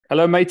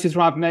Hello, Mate to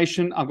Thrive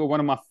Nation. I've got one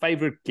of my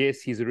favorite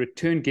guests. He's a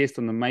return guest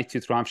on the Mate to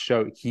Thrive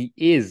show. He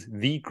is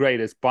the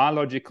greatest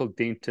biological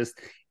dentist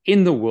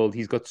in the world.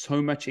 He's got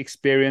so much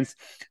experience.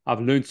 I've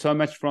learned so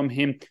much from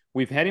him.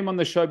 We've had him on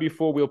the show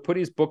before. We'll put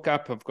his book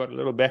up. I've got a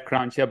little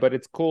background here, but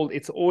it's called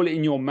It's All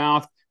in Your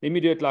Mouth. Let me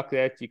do it like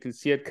that. You can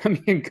see it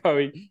coming and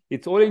going.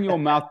 It's All in Your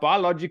Mouth,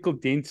 Biological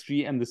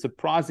Dentistry and the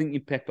Surprising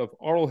Impact of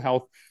Oral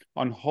Health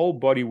on Whole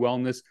Body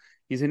Wellness.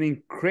 He's an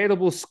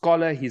incredible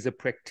scholar. He's a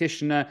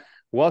practitioner.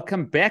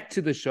 Welcome back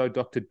to the show,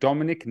 Dr.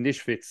 Dominik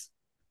Nischwitz.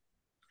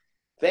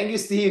 Thank you,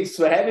 Steve,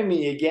 for having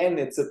me again.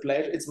 It's a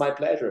pleasure. It's my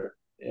pleasure.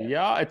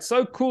 Yeah, it's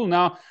so cool.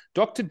 Now,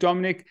 Dr.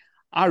 Dominik,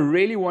 I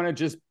really want to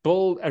just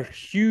build a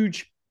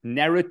huge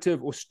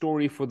narrative or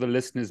story for the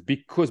listeners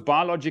because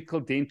biological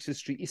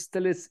dentistry is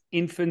still its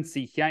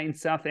infancy here in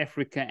South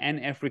Africa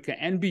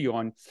and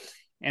beyond.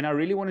 And I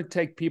really want to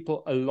take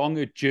people along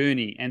a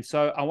journey. And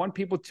so I want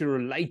people to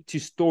relate to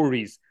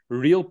stories,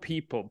 real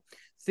people.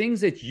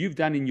 Things that you've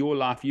done in your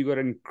life. You've got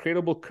an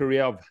incredible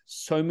career of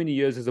so many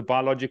years as a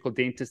biological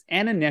dentist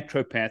and a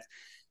naturopath.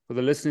 For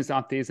the listeners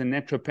out there, is a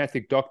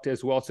naturopathic doctor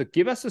as well. So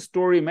give us a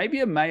story,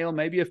 maybe a male,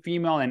 maybe a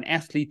female, an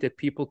athlete that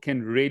people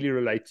can really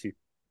relate to.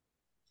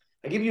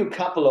 I'll give you a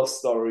couple of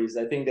stories.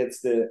 I think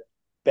that's the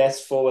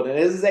best forward. And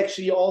this is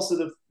actually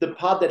also the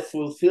part that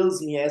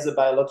fulfills me as a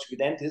biological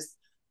dentist,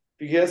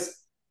 because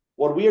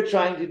what we are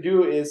trying to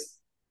do is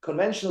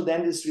conventional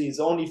dentistry is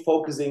only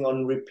focusing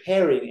on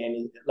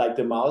repairing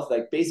the mouth,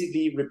 like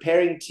basically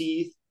repairing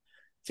teeth,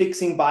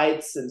 fixing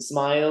bites and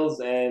smiles,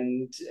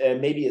 and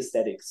maybe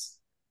aesthetics.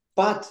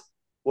 But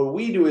what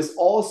we do is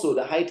also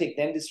the high-tech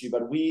dentistry,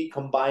 but we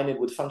combine it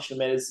with functional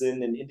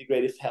medicine and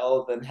integrative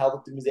health and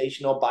health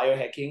optimization or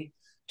biohacking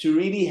to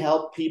really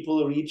help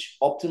people reach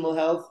optimal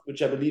health,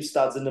 which I believe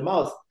starts in the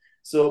mouth.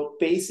 So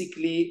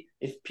basically,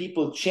 if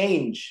people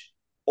change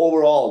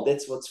overall,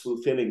 that's what's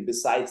fulfilling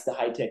besides the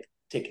high-tech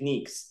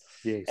techniques.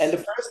 Yes. And the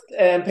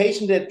first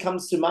patient that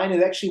comes to mind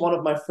is actually one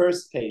of my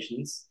first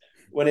patients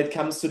when it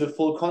comes to the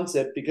full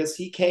concept, because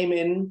he came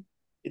in,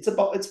 it's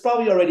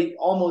probably already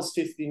almost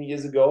 15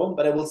 years ago,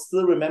 but I will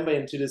still remember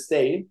him to this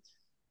day.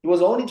 He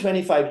was only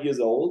 25 years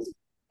old,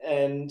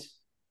 and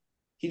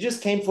he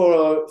just came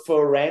for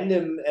a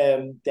random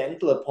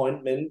dental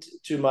appointment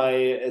to my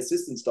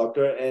assistant's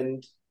doctor,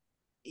 and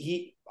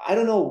I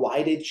don't know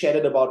why they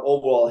chatted about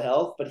overall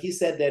health, but he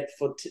said that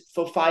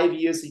for 5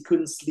 years he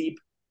couldn't sleep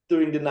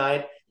during the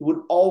night. He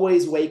would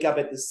always wake up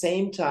at the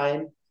same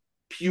time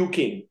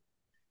puking.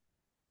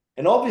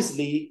 And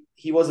obviously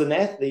he was an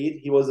athlete,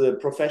 he was a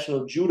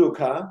professional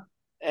judoka,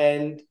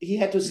 and he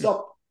had to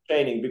stop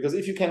training because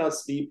if you cannot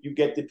sleep, you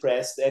get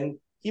depressed. And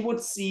he would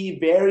see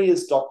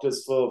various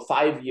doctors for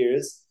 5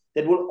 years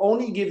that would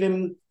only give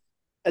him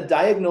a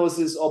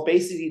diagnosis or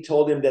basically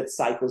told him that's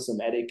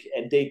psychosomatic,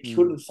 and they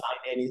couldn't find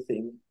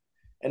anything.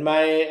 And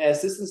my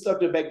assistant's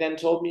doctor back then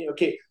told him,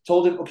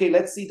 okay,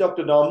 let's see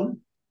Dr.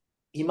 Dom.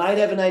 He might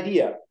have an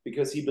idea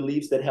because he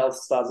believes that health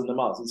starts in the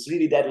mouth. It's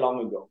really that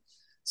long ago.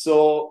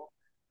 So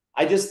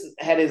I just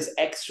had his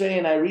x-ray,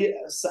 and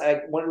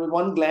with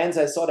one glance,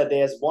 I saw that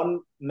there's one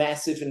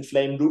massive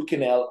inflamed root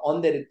canal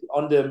on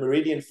the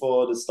meridian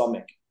for the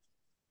stomach.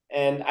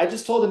 And I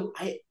just told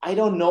him, I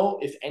don't know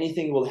if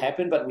anything will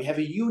happen, but we have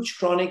a huge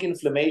chronic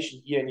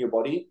inflammation here in your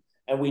body.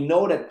 And we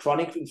know that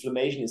chronic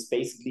inflammation is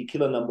basically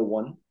killer number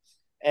one.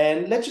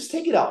 And let's just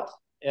take it out.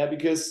 Yeah,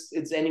 because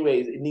it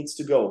needs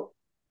to go.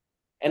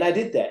 And I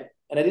did that.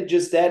 And I did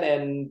just that.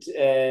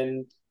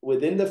 And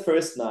within the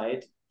first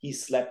night, he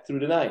slept through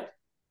the night.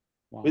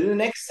 Wow. Within the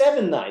next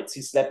 7 nights,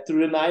 he slept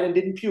through the night and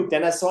didn't puke.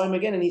 Then I saw him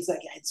again, and he's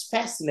like, yeah, it's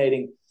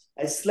fascinating.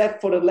 I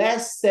slept for the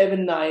last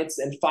 7 nights,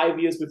 and 5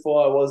 years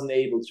before I wasn't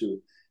able to.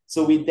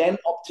 So we then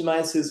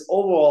optimized his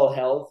overall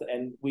health,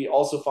 and we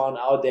also found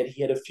out that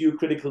he had a few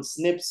critical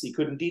SNPs. He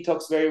couldn't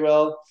detox very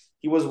well.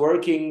 He was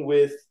working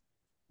with,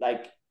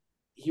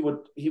 he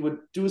would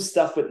do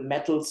stuff with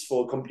metals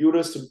for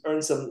computers to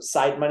earn some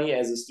side money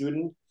as a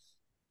student,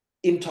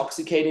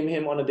 intoxicating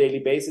him on a daily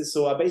basis.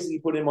 So I basically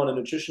put him on a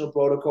nutritional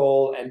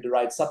protocol and the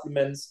right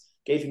supplements,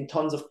 gave him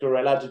tons of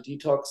chlorella to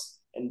detox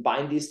and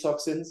bind these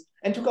toxins,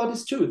 and took out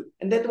his tooth.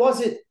 And that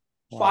was it.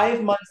 Wow.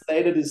 5 months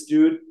later, this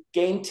dude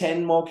gained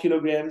 10 more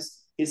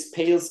kilograms. His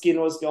pale skin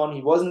was gone.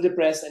 He wasn't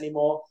depressed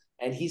anymore.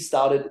 And he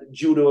started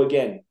judo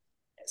again.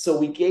 So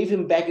we gave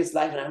him back his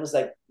life. And I was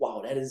like,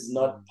 wow, that is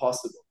not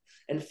possible.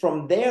 And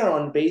from there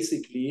on,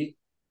 basically,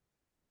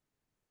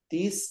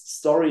 these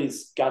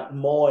stories got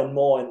more and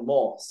more and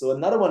more. So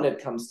another one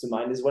that comes to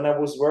mind is when I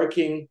was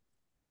working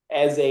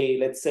as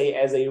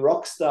a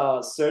rock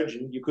star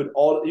surgeon. You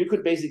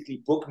could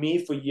basically book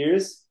me for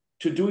years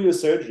to do your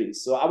surgeries.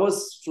 So I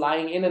was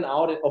flying in and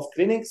out of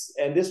clinics,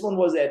 and this one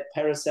was at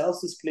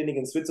Paracelsus Clinic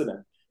in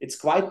Switzerland. It's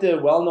quite the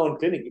well-known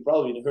clinic. You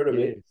probably heard of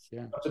it.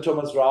 Yeah. Dr.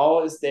 Thomas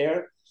Rau is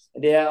there,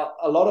 and there are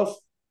a lot of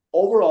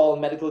overall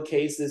medical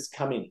cases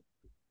coming.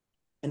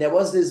 And there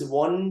was this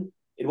one,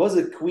 it was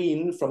a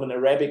queen from an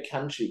Arabic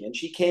country, and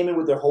she came in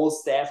with her whole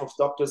staff of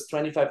doctors,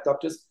 25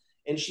 doctors,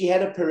 and she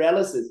had a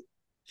paralysis,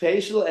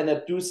 facial and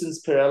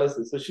abducens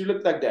paralysis. So she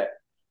looked like that.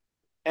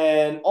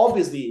 And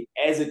obviously,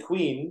 as a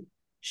queen,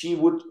 she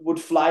would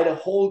fly the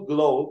whole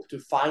globe to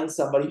find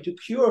somebody to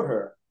cure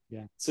her.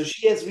 Yeah. So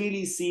she has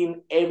really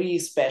seen every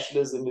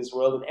specialist in this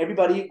world, and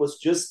everybody was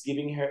just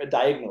giving her a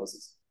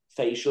diagnosis: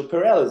 facial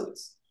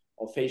paralysis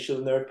or facial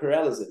nerve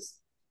paralysis,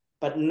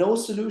 but no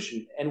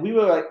solution. And we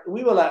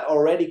were like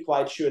already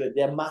quite sure that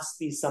there must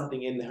be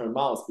something in her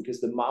mouth,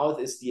 because the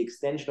mouth is the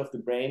extension of the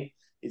brain.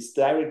 It's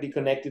directly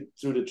connected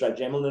through the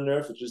trigeminal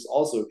nerve, which is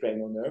also a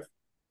cranial nerve.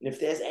 And if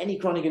there's any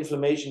chronic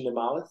inflammation in the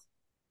mouth,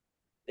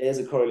 there's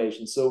a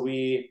correlation. So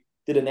we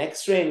did an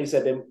X-ray and we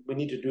said then we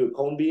need to do a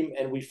cone beam,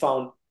 and we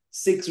found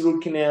 6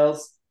 root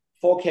canals,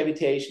 4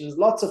 cavitations,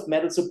 lots of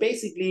metal. So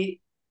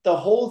basically the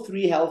whole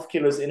 3 health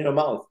killers in her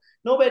mouth.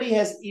 Nobody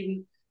has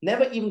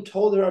never even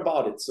told her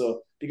about it.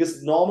 So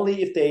because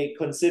normally if they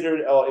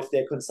consider, or if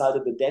they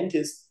consulted the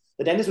dentist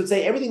would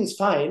say everything is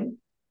fine,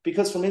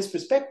 because from his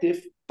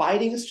perspective,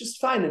 biting is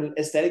just fine and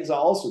aesthetics are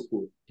also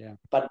cool. Yeah.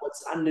 But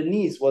what's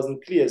underneath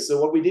wasn't clear.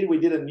 So what we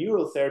did a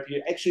neural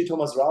therapy. Actually,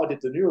 Thomas Rau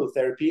did the neural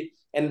therapy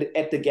and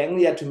at the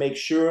ganglia to make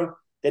sure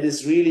that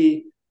it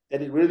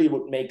really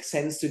would make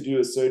sense to do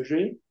a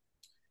surgery.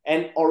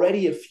 And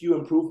already a few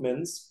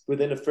improvements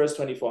within the first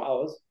 24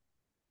 hours.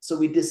 So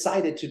we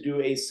decided to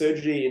do a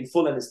surgery in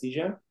full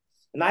anesthesia.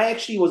 And I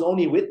actually was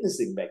only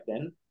witnessing back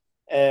then.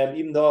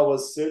 Even though I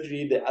was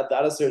surgery, the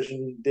other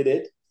surgeon did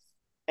it.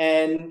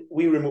 And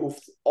we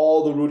removed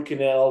all the root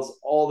canals,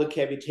 all the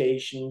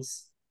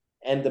cavitations,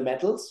 and the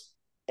metals.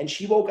 And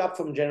she woke up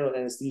from general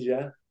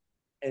anesthesia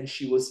and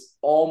she was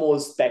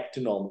almost back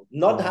to normal.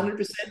 Not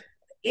 100%,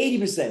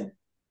 80%.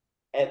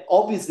 And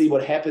obviously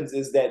what happens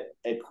is that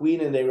a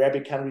queen in the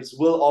Arabic countries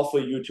will offer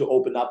you to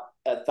open up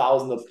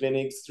 1,000 of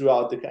clinics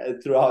throughout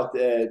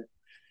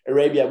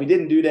Arabia. We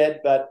didn't do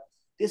that, but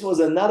this was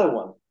another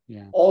one.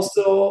 Yeah.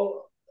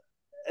 Also,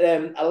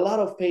 a lot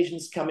of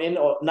patients come in,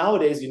 or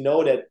nowadays, you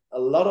know that a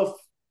lot of,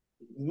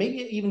 maybe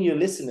even your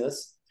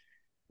listeners,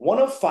 1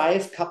 of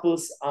 5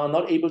 couples are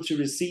not able to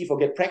receive or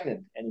get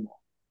pregnant anymore.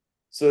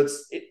 So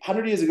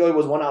 100 years ago, it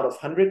was 1 out of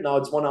 100. Now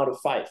it's 1 out of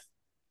 5.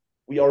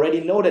 We already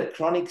know that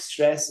chronic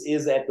stress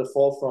is at the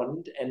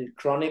forefront, and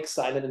chronic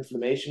silent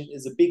inflammation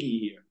is a biggie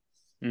here.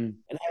 And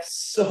I have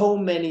so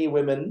many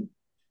women,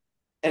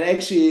 and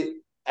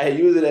actually I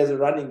use it as a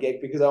running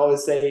gag because I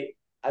always say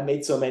I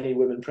made so many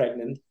women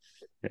pregnant.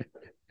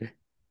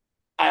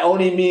 I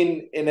only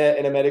mean in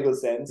a medical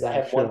sense. I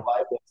have one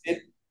wife, that's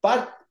it.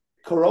 But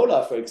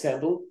Corolla, for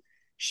example,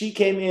 she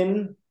came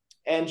in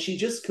and she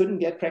just couldn't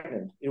get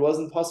pregnant. It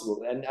wasn't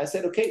possible. And I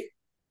said, okay,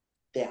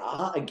 there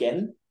are,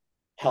 again,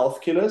 health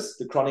killers,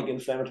 the chronic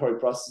inflammatory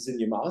processes in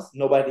your mouth.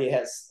 Nobody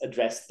has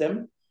addressed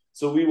them.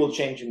 So we will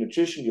change your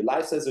nutrition, your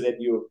lifestyle, so that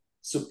you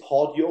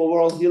support your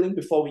overall healing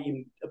before we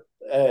even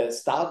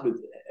start with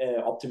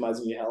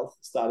optimizing your health,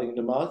 starting in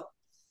the mouth.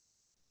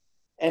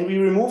 And we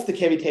removed the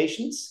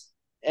cavitations.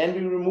 And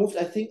we removed,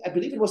 I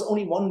believe it was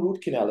only 1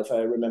 root canal, if I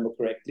remember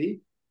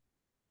correctly.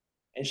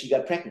 And she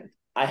got pregnant.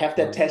 I have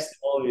that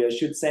testimonial. I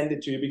should send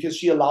it to you, because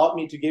she allowed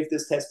me to give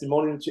this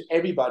testimonial to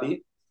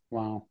everybody.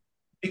 Wow.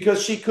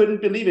 Because she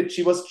couldn't believe it.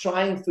 She was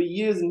trying for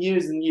years and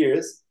years and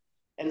years.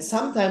 And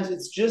sometimes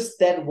it's just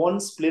that one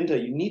splinter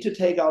you need to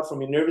take out from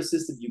your nervous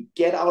system. You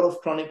get out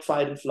of chronic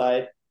fight and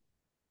flight,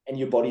 and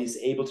your body is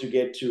able to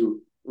get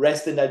to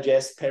rest and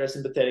digest,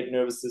 parasympathetic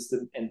nervous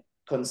system, and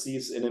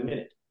conceives in a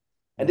minute.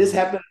 And this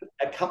happened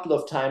a couple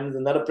of times.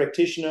 Another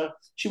practitioner,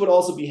 she would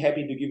also be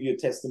happy to give you a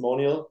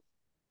testimonial.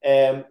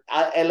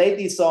 I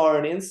lately saw her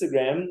on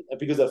Instagram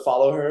because I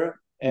follow her,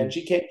 and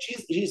she came.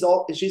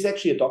 She's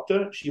actually a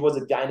doctor. She was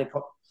a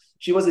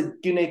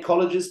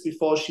gynecologist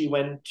before she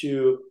went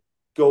to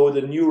go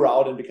the new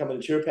route and become a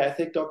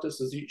naturopathic doctor.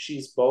 So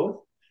she's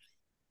both,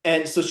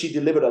 and so she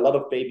delivered a lot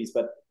of babies,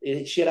 but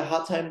she had a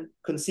hard time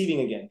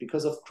conceiving again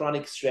because of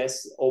chronic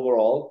stress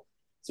overall.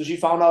 So she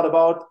found out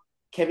about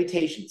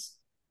cavitations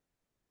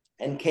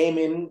and came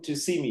in to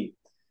see me.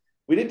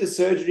 We did the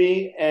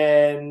surgery,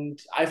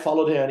 and I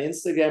followed her on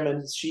Instagram,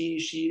 and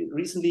she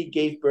recently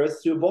gave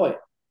birth to a boy.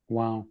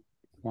 Wow.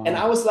 And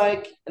I was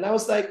like,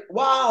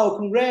 wow,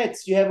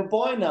 congrats, you have a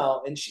boy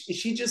now. And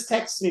she just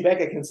texted me back.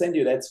 I can send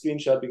you that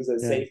screenshot because I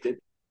saved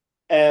it.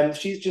 And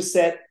she just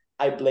said,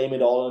 I blame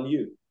it all on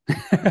you.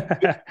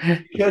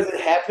 Because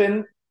it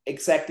happened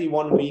exactly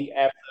 1 week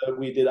after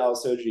we did our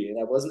surgery, and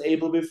I wasn't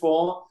able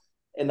before.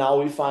 And now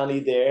we're finally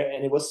there,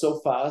 and it was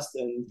so fast.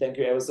 And thank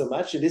you ever so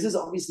much. And this is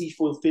obviously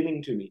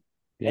fulfilling to me.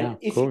 Yeah, and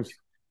if of course.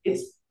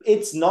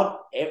 It's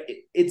not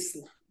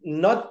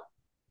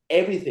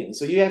everything.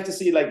 So you have to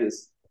see it like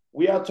this.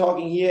 We are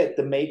talking here at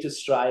the Made to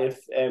Strive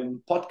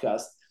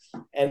podcast,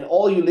 and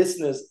all you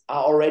listeners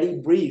are already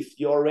briefed.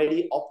 You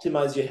already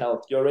optimize your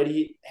health. You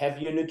already have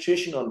your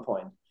nutrition on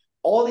point.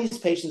 All these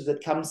patients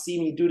that come see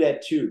me do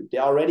that too.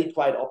 They're already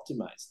quite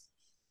optimized.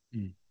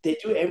 They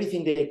do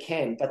everything they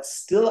can, but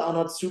still are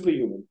not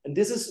superhuman. And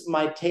this is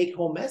my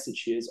take-home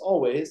message here, is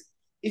always,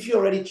 if you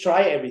already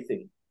try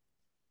everything,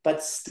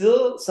 but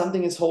still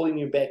something is holding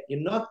you back, you're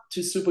not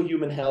to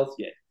superhuman health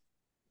yet,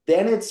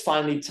 then it's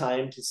finally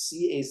time to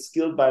see a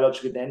skilled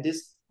biological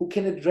dentist who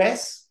can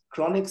address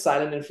chronic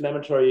silent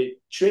inflammatory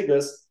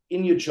triggers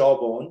in your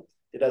jawbone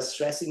that are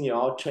stressing you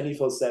out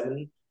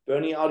 24/7,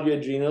 burning out your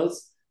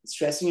adrenals,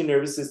 stressing your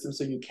nervous system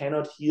so you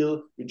cannot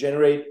heal,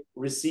 regenerate,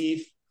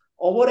 receive,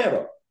 or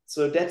whatever.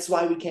 So that's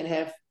why we can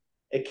have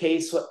a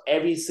case for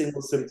every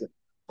single symptom,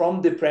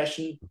 from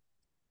depression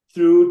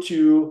through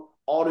to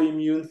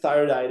autoimmune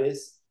thyroiditis,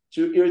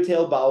 to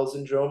irritable bowel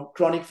syndrome,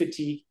 chronic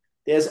fatigue.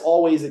 There's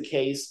always a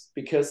case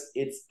because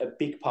it's a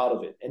big part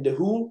of it. And the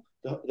WHO,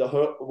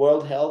 the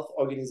World Health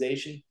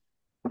Organization,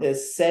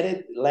 has said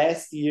it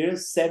last year,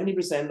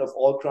 70% of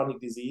all chronic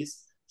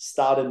disease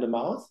start in the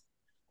mouth.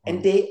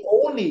 And they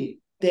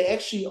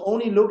actually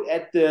only look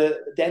at the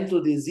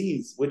dental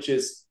disease, which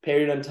is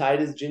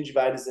periodontitis,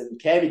 gingivitis, and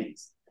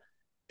cavities.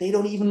 They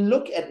don't even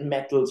look at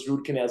metals,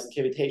 root canals, and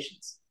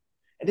cavitations.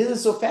 And this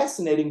is so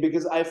fascinating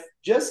because I've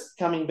just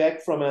coming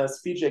back from a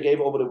speech I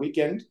gave over the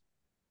weekend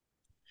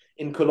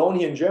in Cologne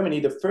here in Germany,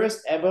 the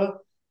first ever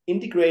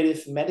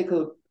integrative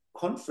medical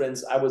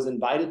conference I was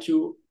invited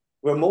to,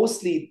 where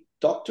mostly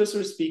doctors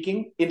were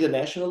speaking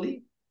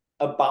internationally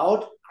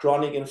about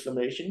chronic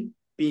inflammation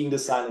being the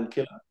silent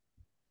killer,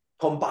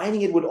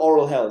 combining it with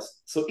oral health.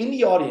 So in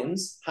the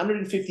audience,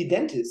 150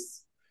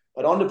 dentists,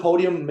 but on the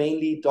podium,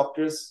 mainly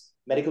doctors,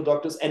 medical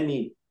doctors, and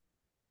me.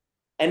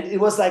 And it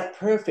was like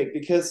perfect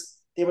because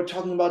they were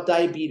talking about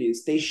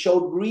diabetes. They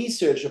showed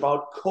research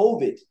about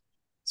COVID.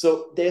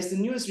 So there's the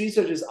newest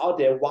researchers out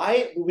there.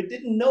 Why, we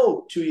didn't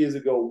know 2 years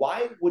ago,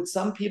 why would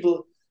some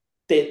people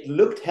that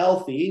looked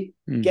healthy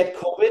get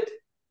COVID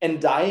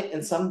and die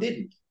and some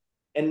didn't?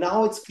 And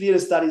now it's clear the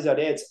studies are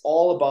there. It's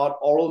all about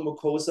oral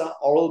mucosa,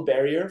 oral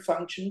barrier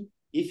function.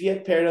 If you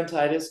have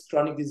periodontitis,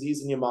 chronic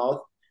disease in your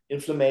mouth,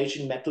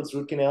 inflammation, metals,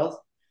 root canals,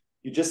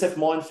 you just have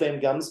more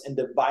inflamed gums and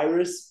the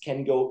virus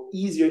can go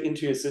easier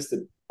into your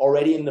system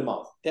already in the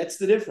mouth. That's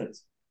the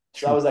difference.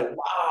 So I was like,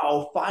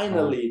 wow,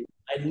 finally,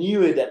 I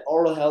knew it, that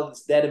oral health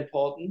is that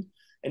important.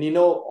 And you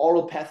know,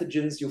 oral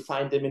pathogens, you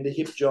find them in the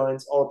hip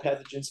joints, oral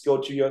pathogens go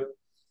to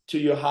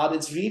your heart.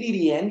 It's really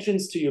the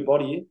entrance to your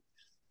body.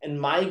 And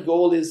my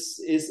goal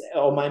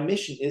or my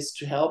mission is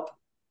to help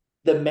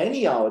the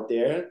many out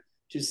there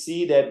to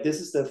see that this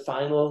is the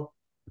final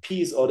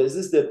piece, or this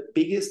is the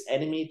biggest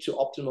enemy to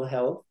optimal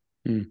health.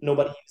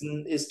 Nobody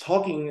is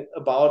talking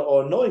about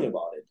or knowing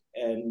about it.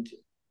 And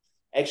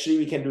actually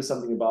we can do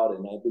something about it.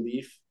 And I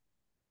believe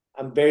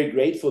I'm very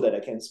grateful that I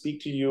can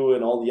speak to you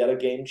and all the other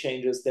game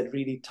changers that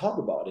really talk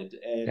about it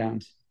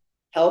and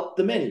help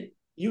the many.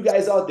 You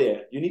guys out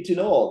there, you need to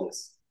know all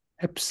this.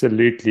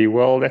 Absolutely.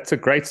 Well, that's a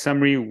great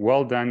summary.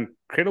 Well done.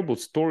 Incredible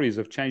stories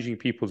of changing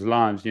people's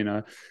lives. You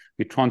know,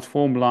 we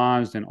transform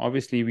lives, and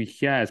obviously we're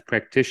here as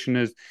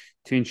practitioners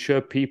to ensure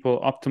people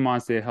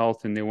optimize their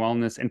health and their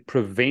wellness and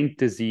prevent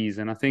disease.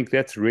 And I think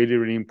that's really,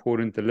 really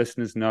important. The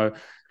listeners know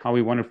how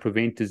we want to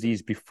prevent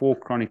disease before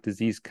chronic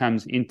disease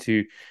comes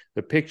into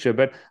the picture.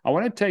 But I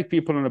want to take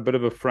people on a bit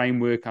of a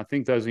framework. I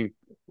think those are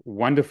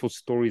wonderful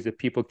stories that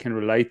people can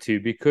relate to,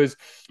 because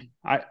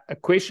a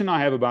question I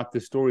have about the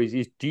stories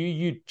is, do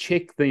you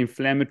check the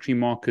inflammatory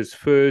markers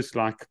first,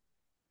 like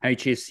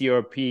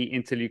HSCRP,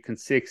 interleukin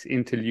 6,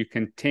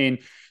 interleukin 10?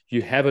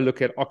 You have a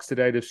look at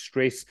oxidative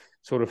stress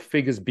sort of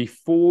figures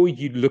before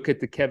you look at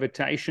the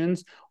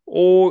cavitations?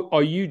 Or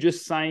are you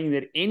just saying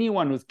that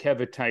anyone with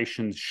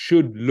cavitations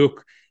should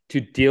look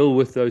to deal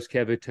with those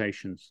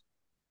cavitations?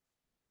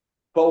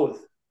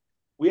 Both.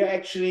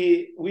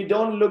 We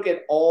don't look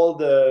at all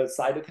the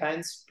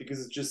cytokines because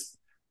it's just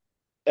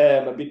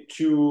a bit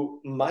too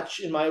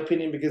much, in my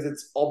opinion, because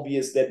it's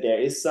obvious that there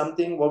is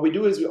something. What we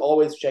do is we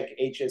always check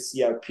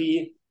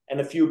HSCRP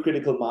and a few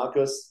critical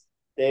markers.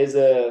 There's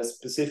a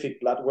specific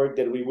blood work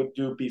that we would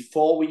do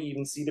before we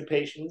even see the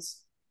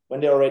patients, when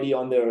they're already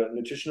on their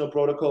nutritional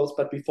protocols.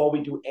 But before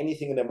we do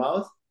anything in the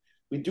mouth,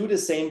 we do the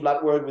same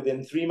blood work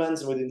within 3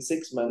 months and within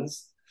 6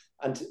 months,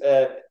 and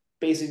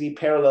basically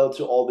parallel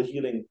to all the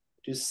healing,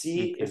 to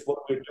see if what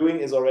we're doing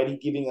is already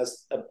giving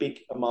us a big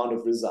amount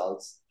of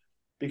results.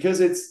 Because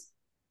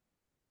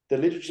the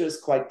literature is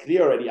quite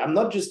clear already. I'm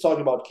not just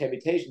talking about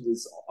cavitations,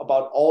 it's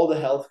about all the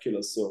health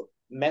killers. So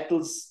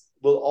metals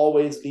will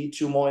always lead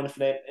to more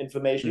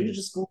inflammation. You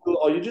just Google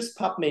or you just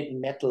PubMed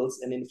metals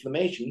and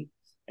inflammation,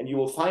 and you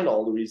will find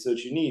all the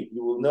research you need.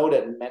 You will know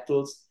that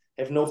metals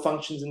have no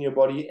functions in your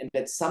body, and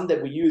that some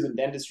that we use in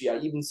dentistry are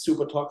even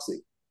super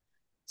toxic.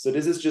 So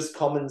this is just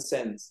common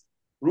sense.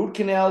 Root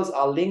canals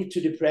are linked to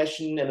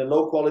depression and a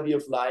low quality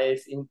of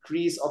life,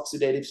 increase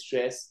oxidative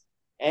stress,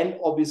 and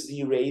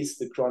obviously raise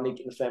the chronic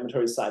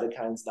inflammatory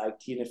cytokines like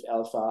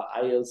TNF-alpha,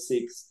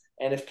 IL-6,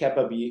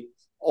 NF-kappa B,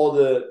 all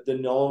the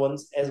known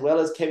ones, as well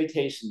as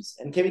cavitations.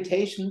 And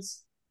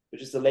cavitations,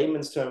 which is the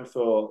layman's term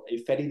for a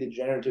fatty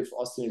degenerative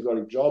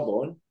osteonecrotic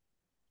jawbone,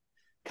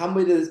 come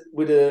with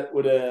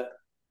a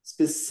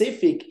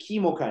specific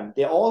chemokine.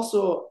 They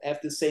also have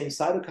the same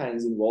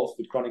cytokines involved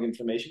with chronic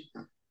inflammation,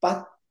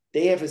 but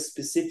they have a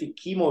specific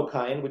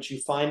chemokine, which you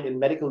find in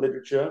medical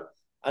literature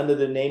under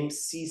the name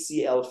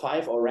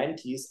CCL5 or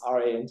RANTES,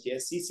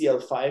 RANTS.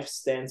 CCL5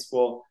 stands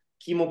for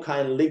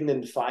chemokine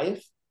lignin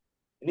 5.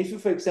 And if you,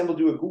 for example,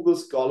 do a Google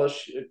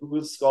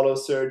Scholar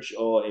search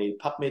or a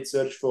PubMed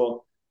search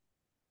for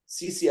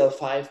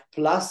CCL5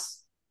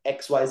 plus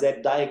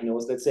XYZ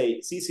diagnosed, let's say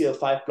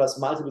CCL5 plus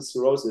multiple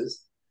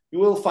sclerosis, you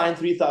will find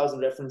 3,000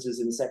 references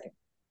in a second,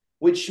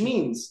 which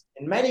means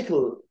in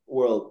medical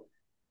world,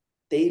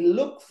 they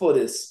look for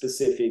this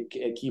specific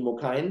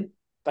chemokine,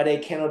 but they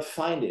cannot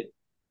find it.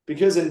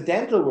 Because in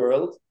dental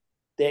world,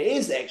 there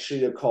is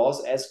actually a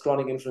cause as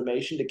chronic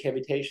inflammation, the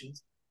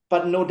cavitations,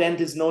 but no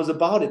dentist knows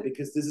about it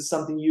because this is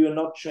something you are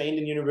not trained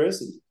in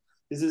university.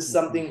 This is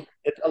something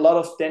that a lot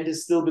of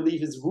dentists still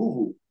believe is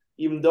woo-woo,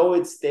 even though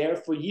it's there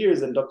for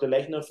years. And Dr.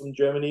 Lechner from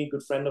Germany,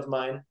 good friend of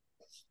mine,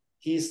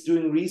 he's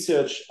doing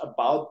research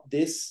about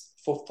this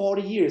for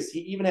 40 years. He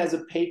even has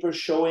a paper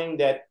showing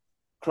that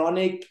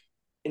chronic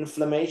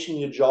inflammation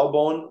in your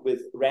jawbone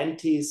with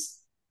Rantis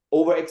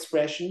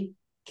overexpression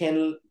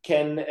can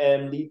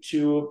lead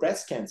to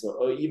breast cancer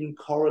or even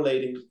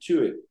correlating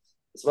to it.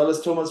 As well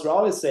as Thomas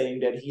Rau is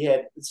saying that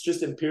it's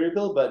just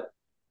empirical, but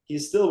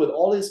he's still with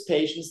all his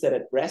patients that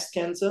had breast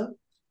cancer,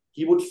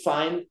 he would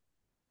find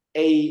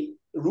a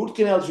root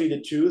canal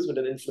treated tooth with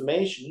an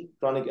inflammation,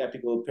 chronic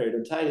apical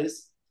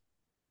periodontitis,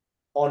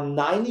 on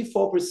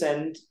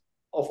 94%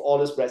 of all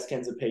his breast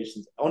cancer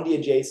patients on the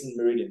adjacent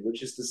meridian,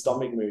 which is the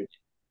stomach meridian.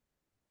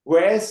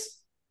 Whereas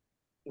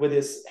with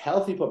his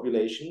healthy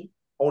population,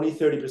 only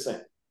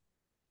 30%.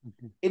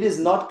 It is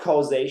not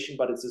causation,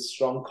 but it's a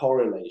strong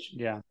correlation.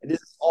 Yeah. And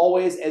this is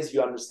always, as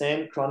you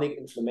understand, chronic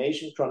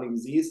inflammation, chronic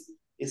disease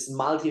is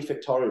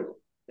multifactorial.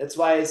 That's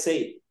why I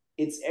say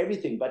it's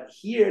everything. But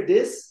here,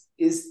 this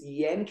is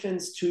the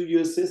entrance to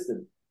your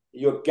system.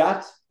 Your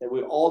gut that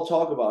we all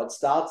talk about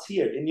starts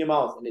here in your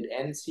mouth and it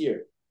ends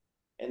here.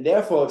 And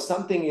therefore, if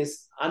something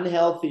is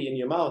unhealthy in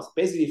your mouth,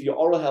 basically, if your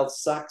oral health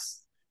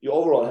sucks, your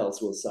overall health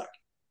will suck.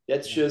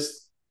 That's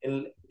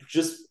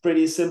just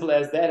pretty simple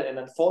as that. And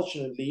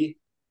unfortunately,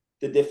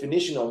 the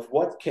definition of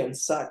what can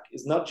suck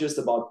is not just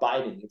about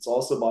biting. It's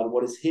also about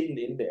what is hidden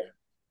in there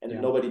and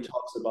that nobody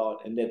talks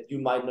about and that you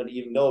might not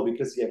even know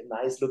because you have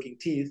nice looking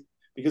teeth,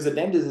 because a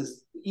dentist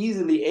is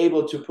easily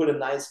able to put a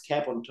nice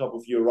cap on top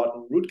of your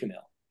rotten root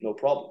canal. No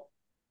problem.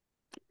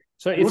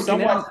 So if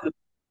someone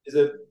is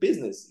a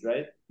business,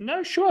 right?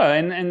 No, sure.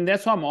 And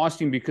that's why I'm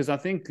asking, because I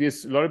think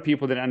there's a lot of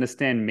people that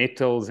understand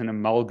metals and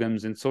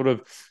amalgams, and sort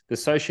of the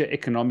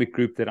socioeconomic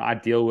group that I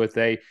deal with,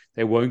 they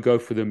won't go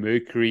for the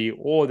mercury,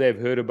 or they've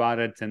heard about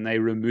it and they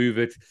remove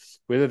it.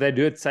 Whether they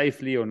do it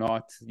safely or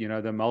not, the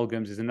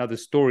amalgams is another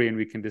story, and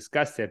we can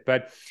discuss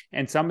that.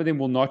 And some of them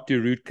will not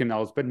do root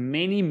canals, but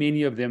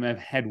many of them have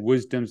had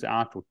wisdoms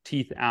out or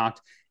teeth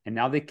out, and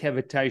now they're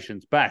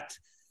cavitations. But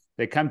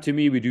they come to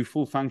me, we do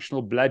full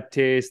functional blood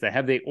tests, they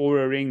have their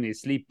aura ring, their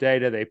sleep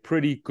data, they're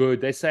pretty good.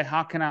 They say,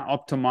 how can I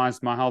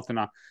optimize my health? And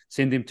I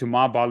send them to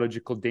my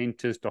biological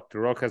dentist,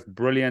 Dr. Rojas,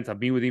 brilliant. I've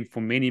been with him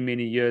for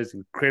many years,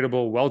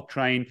 incredible,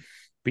 well-trained,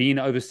 been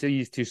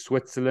overseas to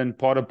Switzerland,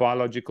 part of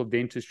biological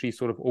dentistry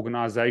sort of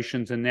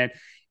organizations and that.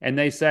 And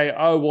they say,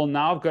 oh, well,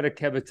 now I've got a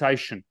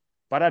cavitation,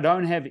 but I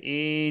don't have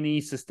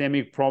any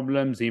systemic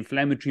problems. The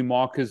inflammatory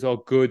markers are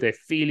good. They're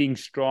feeling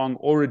strong.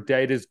 Aura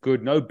data is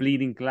good. No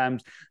bleeding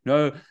gums.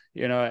 No,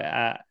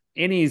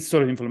 any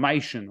sort of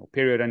inflammation or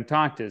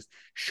periodontitis.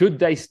 Should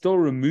they still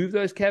remove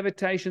those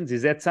cavitations?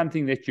 Is that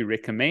something that you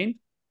recommend?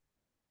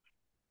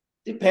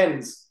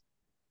 Depends.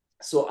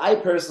 So I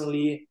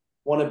personally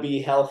want to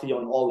be healthy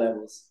on all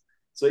levels.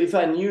 So if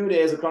I knew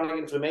there's a chronic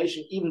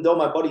inflammation, even though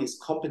my body is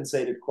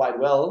compensated quite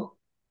well,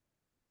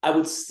 I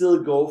would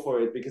still go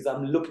for it because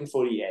I'm looking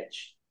for the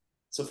edge.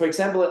 So for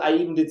example, I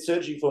even did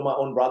surgery for my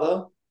own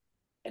brother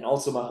and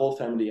also my whole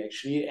family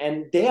actually,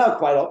 and they are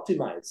quite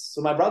optimized. So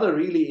my brother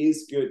really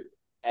is good.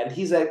 And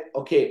he's like,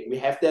 okay, we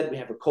have that. We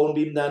have a cone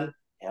beam done,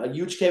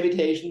 huge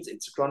cavitations.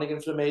 It's chronic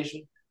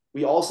inflammation.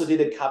 We also did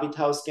a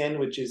cavitao scan,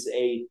 which is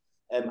a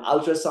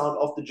ultrasound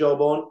of the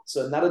jawbone.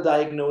 So another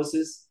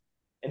diagnosis.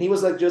 And he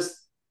was like,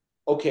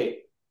 okay,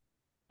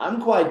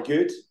 I'm quite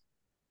good.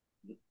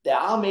 There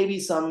are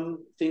maybe some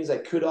things I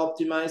could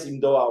optimize,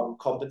 even though I'm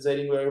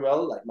compensating very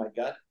well, like my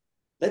gut.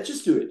 Let's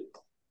just do it.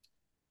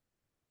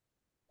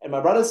 And my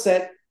brother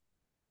said,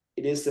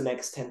 it is the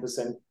next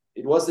 10%.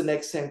 It was the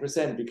next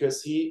 10%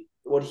 because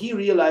what he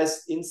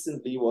realized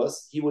instantly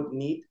was he would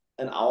need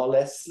an hour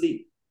less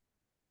sleep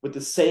with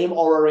the same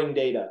aura ring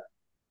data.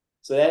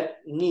 So that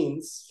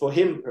means for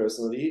him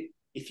personally,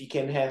 if he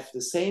can have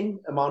the same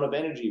amount of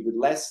energy with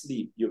less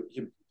sleep,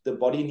 the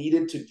body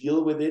needed to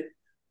deal with it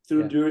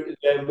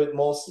with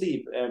more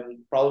sleep, and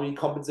probably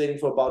compensating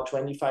for about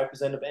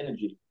 25% of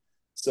energy.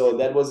 So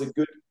that was a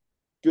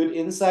good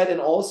insight.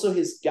 And also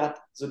his gut.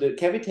 So the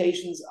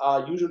cavitations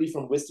are usually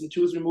from wisdom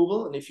tooth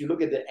removal. And if you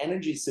look at the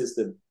energy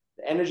system,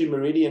 the energy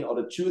meridian or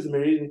the tooth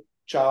meridian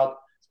chart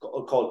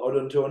called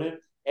odontology,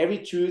 every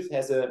tooth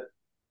has a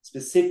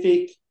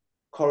specific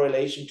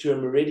correlation to a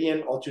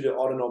meridian or to the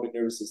autonomic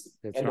nervous system.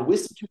 The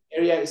wisdom tooth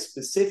area is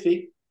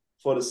specific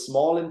for the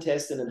small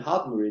intestine and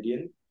heart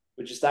meridian,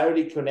 which is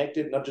directly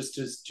connected not just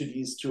to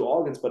these two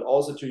organs, but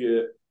also to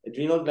your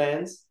adrenal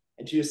glands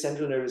and to your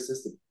central nervous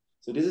system.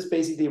 So this is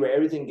basically where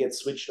everything gets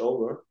switched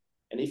over.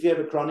 And if you have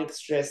a chronic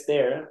stress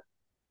there,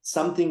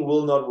 something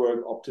will not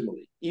work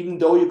optimally, even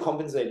though you're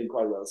compensating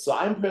quite well. So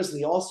I'm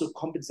personally also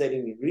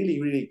compensating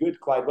really, really good,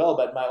 quite well.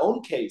 But my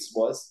own case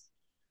was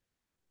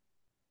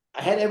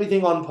I had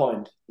everything on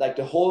point, like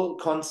the whole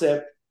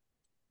concept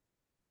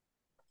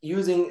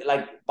using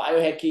like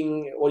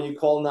biohacking, what you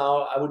call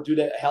now. I would do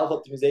that health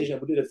optimization. I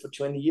would do that for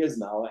 20 years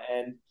now,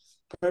 and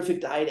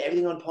perfect diet,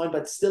 everything on point.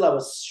 But still, I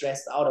was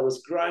stressed out. I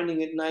was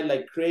grinding at night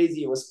like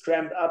crazy. I was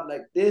cramped up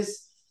like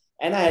this,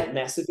 and I had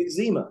massive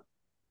eczema.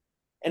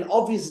 And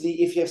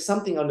obviously, if you have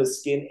something on the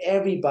skin,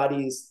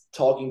 everybody's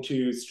talking to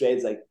you straight.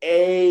 It's like,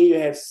 hey, you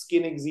have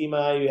skin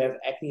eczema, you have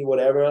acne,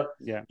 whatever.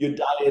 Yeah. Your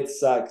diet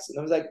sucks. And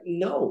I was like,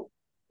 no,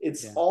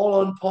 it's Yeah. all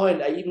on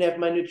point. I even have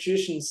my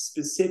nutrition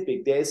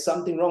specific. There is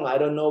something wrong. I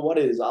don't know what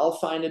it is. I'll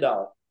find it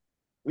out.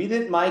 We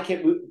did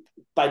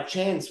by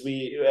chance,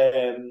 we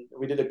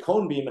did a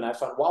cone beam, and I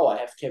found, wow, I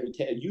have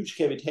huge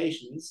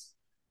cavitations.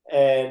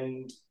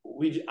 And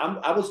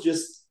I was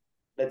just,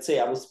 let's say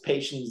I was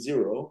patient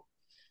zero.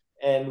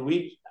 And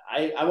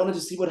I wanted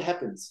to see what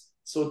happens.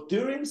 So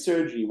during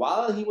surgery,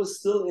 while he was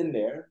still in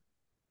there,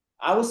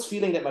 I was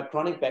feeling that my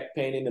chronic back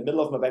pain in the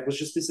middle of my back was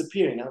just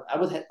disappearing.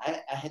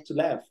 I had to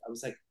laugh. I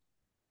was like,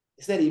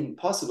 is that even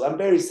possible? I'm a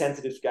very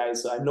sensitive guy,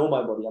 so I know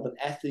my body. I'm an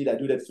athlete. I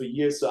do that for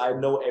years, so I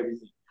know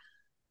everything.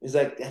 It's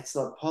like, that's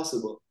not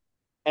possible.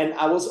 And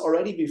I was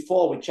already,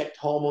 before we checked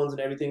hormones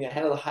and everything, I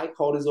had a high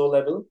cortisol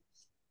level,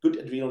 good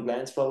adrenal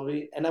glands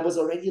probably, and I was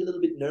already a little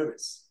bit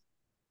nervous.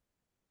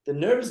 The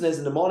nervousness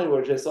in the morning,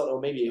 where I just thought, oh,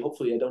 maybe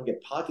hopefully I don't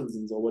get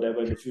Parkinson's or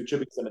whatever in the future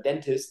because I'm a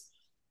dentist.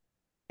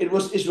 It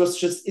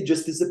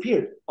just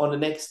disappeared on the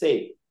next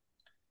day.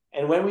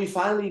 And when we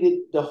finally did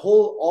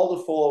all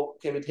the 4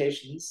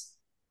 cavitations,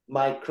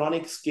 my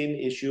chronic skin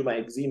issue, my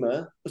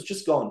eczema, was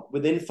just gone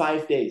within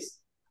 5 days.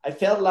 I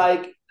felt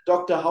like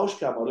Dr.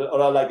 Hauschka model,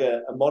 or like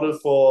a model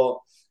for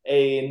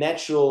a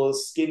natural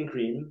skin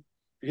cream,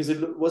 because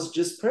it was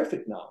just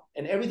perfect now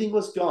and everything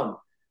was gone.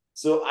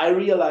 So I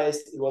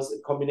realized it was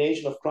a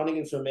combination of chronic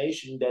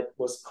inflammation that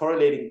was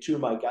correlating to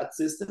my gut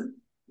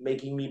system,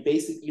 making me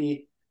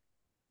basically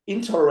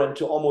intolerant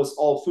to almost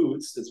all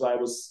foods. That's why I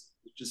was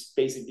just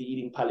basically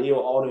eating paleo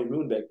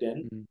autoimmune back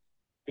then,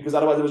 because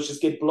otherwise I would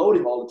just get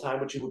bloating all the time,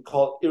 which you would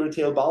call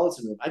irritable bowel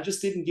syndrome. I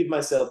just didn't give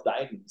myself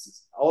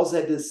diagnosis. I also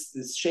had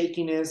this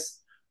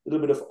shakiness, a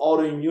little bit of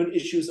autoimmune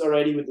issues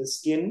already with the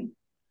skin,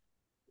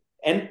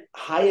 and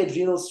high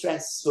adrenal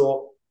stress.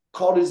 So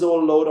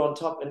cortisol load on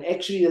top. And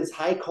actually, this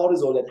high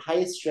cortisol, that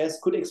high stress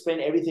could explain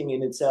everything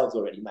in itself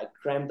already. My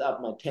cramped up,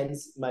 my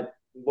tense,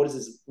 what is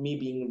this? Me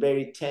being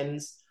very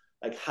tense,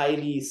 like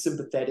highly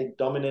sympathetic,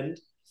 dominant,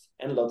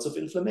 and lots of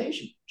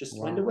inflammation just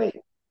went away.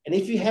 And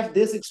if you have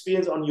this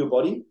experience on your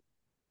body,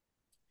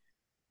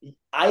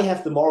 I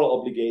have the moral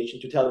obligation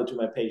to tell it to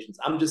my patients.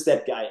 I'm just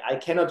that guy. I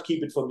cannot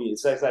keep it for me.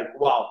 So it's like,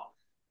 wow,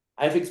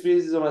 I've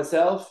experienced this on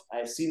myself.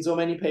 I've seen so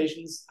many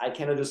patients. I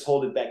cannot just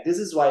hold it back. This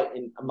is why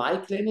in my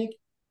clinic,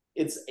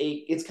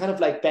 it's kind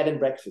of like bed and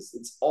breakfast.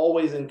 It's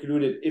always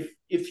included.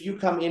 If you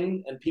come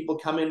in, and people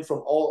come in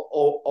from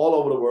all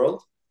over the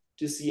world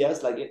to see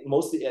us, like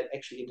mostly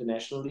actually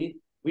internationally,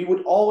 we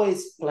would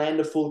always plan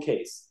the full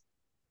case.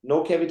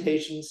 No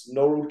cavitations,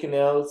 no root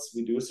canals.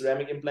 We do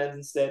ceramic implants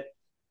instead,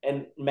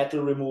 and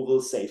metal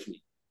removal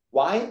safely.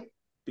 Why?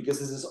 Because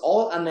this is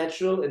all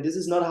unnatural, and this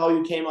is not how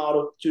you came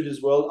to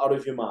this world out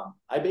of your mom.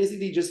 I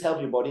basically just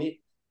help your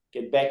body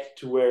get back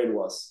to where it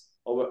was,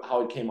 or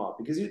how it came out,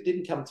 because you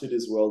didn't come to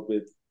this world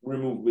with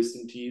removed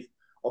wisdom teeth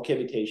or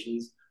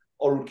cavitations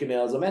or root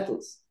canals or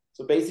metals.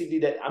 So basically,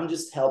 that I'm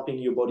just helping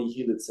your body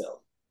heal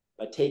itself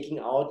by taking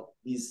out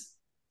these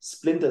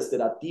splinters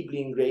that are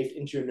deeply engraved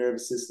into your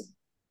nervous system.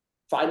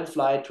 Fight and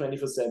flight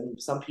 24/7.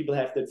 Some people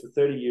have that for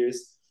 30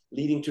 years,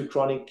 leading to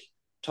chronic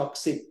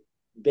toxic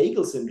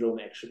vagal syndrome,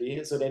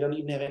 actually. So they don't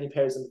even have any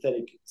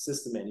parasympathetic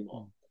system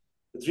anymore.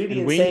 It's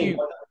really insane.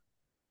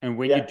 And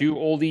when you do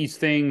all these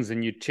things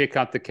and you check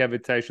out the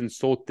cavitations,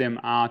 sort them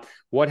out,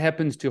 what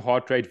happens to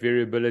heart rate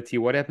variability?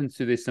 What happens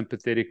to their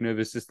sympathetic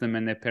nervous system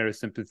and their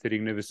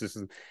parasympathetic nervous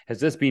system? Has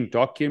this been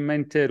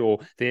documented? Or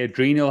their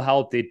adrenal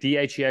health, their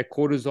DHEA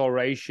cortisol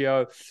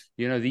ratio,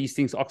 these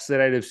things,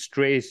 oxidative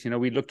stress?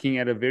 We're looking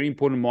at a very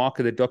important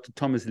marker that Dr.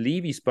 Thomas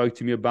Levy spoke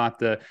to me about,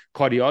 the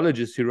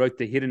cardiologist who wrote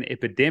The Hidden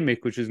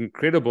Epidemic, which is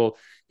incredible.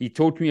 He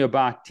taught me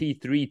about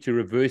T3 to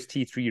reverse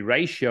T3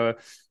 ratio,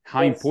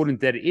 how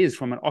important that is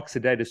from an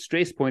oxidative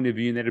stress point of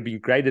view, and that have been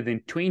greater than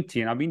 20.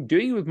 And I've been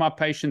doing it with my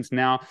patients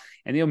now,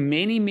 and there are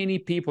many, many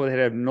people that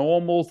have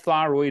normal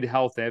thyroid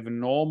health. They have a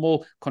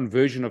normal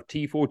conversion of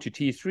T4 to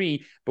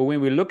T3. But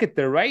when we look at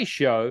the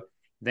ratio,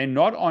 they're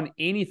not on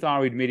any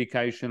thyroid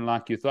medication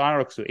like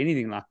Euthyrox or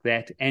anything like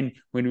that. And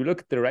when we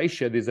look at the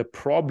ratio, there's a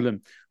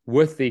problem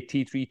with their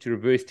T3 to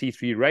reverse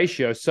T3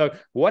 ratio. So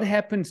what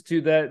happens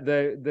to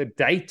the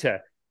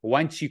data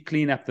once you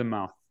clean up the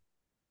mouth?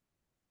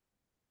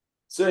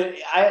 So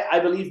I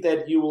believe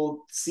that you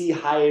will see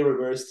high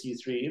reverse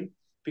T3,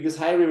 because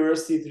high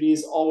reverse T3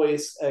 is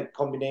always a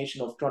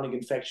combination of chronic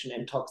infection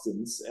and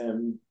toxins,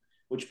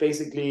 which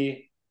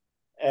basically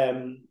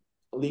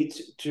lead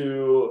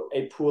to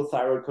a poor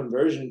thyroid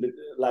conversion,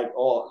 like,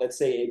 or let's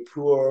say a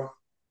poor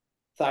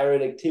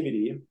thyroid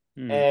activity.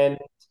 And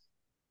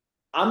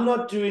I'm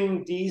not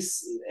doing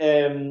these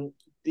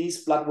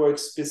blood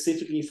works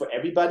specifically for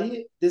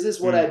everybody. This is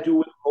what I do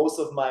with most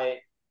of my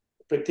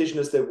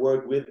practitioners that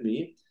work with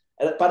me.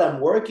 But I'm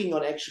working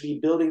on actually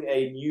building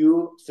a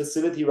new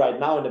facility right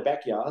now in the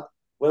backyard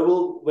where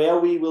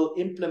we will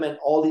implement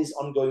all these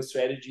ongoing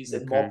strategies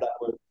and more blood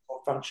work for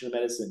functional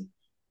medicine.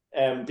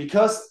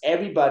 Because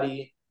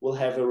everybody will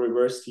have a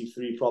reverse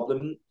T3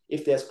 problem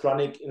if there's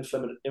chronic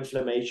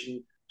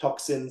inflammation,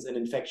 toxins, and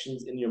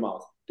infections in your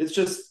mouth. That's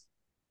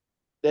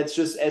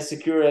just as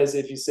secure as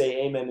if you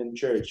say amen in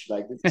church.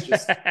 Like, it's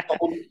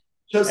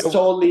just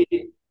totally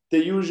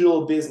the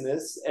usual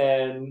business.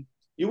 And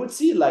you would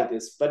see it like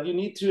this, but you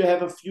need to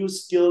have a few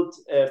skilled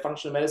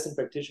functional medicine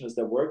practitioners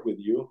that work with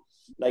you,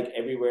 like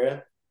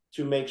everywhere,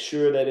 to make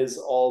sure that is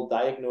all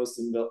diagnosed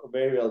and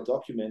very well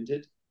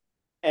documented.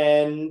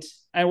 And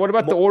what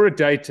about the aura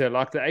data,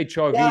 like the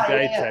HRV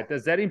data? Yeah.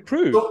 Does that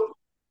improve? So,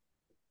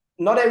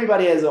 not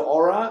everybody has an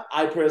aura.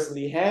 I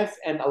personally have,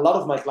 and a lot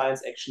of my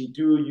clients actually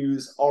do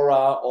use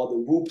aura or the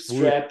Whoop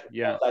strap,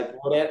 like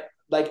whatever,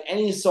 like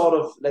any sort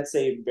of, let's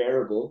say,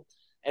 variable.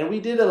 And we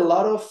did a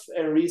lot of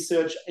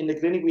research in the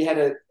clinic. We had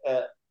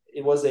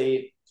it was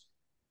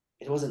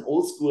an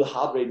old school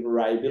heart rate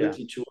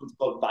variability tool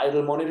called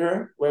Vital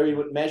Monitor, where we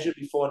would measure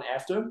before and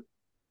after.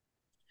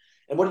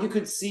 And what you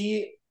could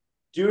see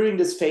during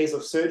this phase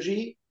of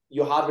surgery,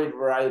 your heart rate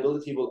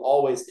variability will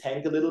always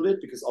tank a little bit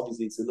because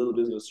obviously it's a little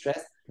bit of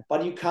stress,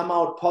 but you come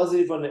out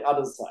positive on the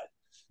other side.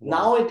 Wow.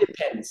 Now it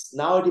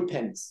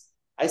depends.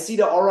 I see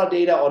the aura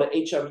data or the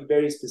HRV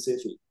very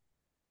specific.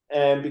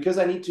 Because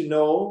I need to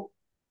know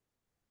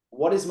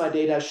what is my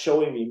data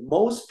showing me.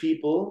 Most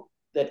people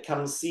that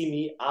come see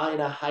me are in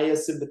a higher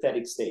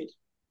sympathetic state.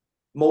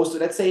 Most,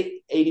 let's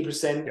say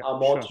 80% are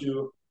more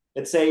to,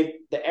 let's say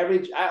the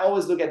average. I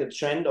always look at the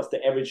trend of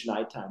the average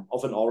nighttime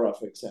of an aura,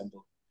 for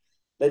example.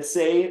 Let's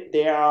say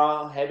they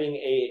are having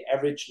an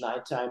average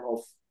nighttime of,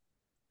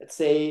 let's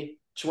say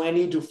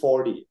 20 to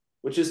 40,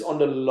 which is on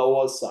the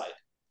lower side,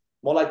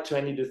 more like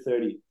 20 to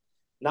 30.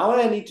 Now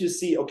I need to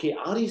see, okay,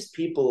 are these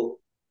people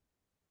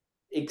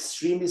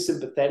extremely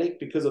sympathetic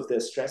because of their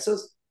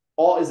stressors,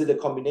 or is it a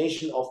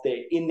combination of their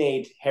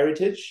innate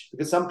heritage?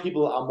 Because some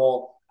people are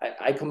more,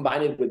 I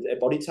combine it with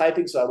body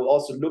typing, so I will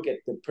also look at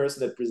the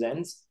person that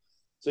presents.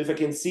 So if I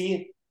can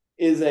see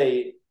it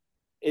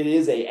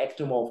is a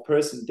ectomorph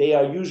person, they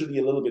are usually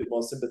a little bit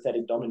more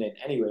sympathetic dominant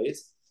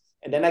anyways.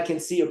 And then I can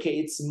see, okay,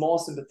 it's more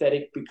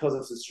sympathetic because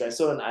of the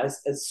stressor, and I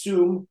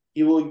assume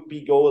he will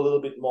go a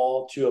little bit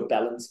more to a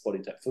balanced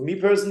body type. For me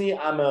personally,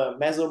 I'm a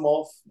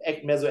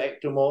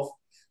mesoectomorph,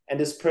 and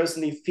this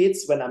personally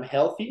fits when I'm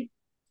healthy.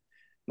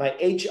 My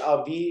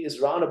HRV is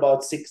around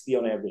about 60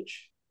 on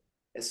average.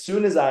 As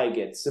soon as I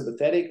get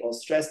sympathetic or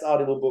stressed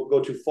out, it will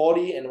go to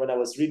 40. And when I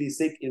was really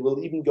sick, it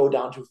will even go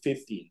down to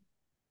 15.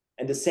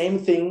 And the same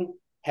thing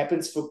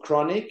happens for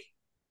chronic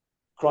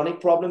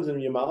problems in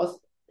your mouth.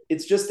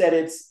 It's just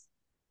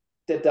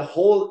that the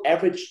whole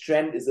average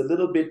trend is a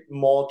little bit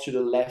more to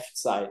the left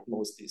side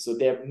mostly. So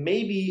there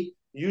maybe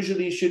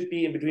usually should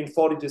be in between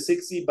 40 to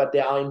 60, but they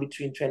are in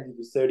between 20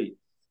 to 30.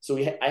 So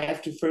I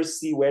have to first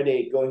see where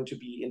they're going to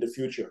be in the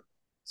future.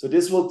 So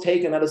this will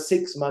take another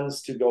 6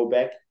 months to go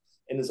back,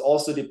 and is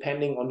also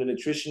depending on the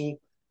nutrition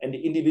and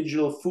the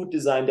individual food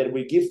design that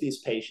we give these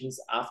patients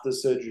after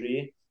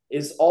surgery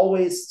is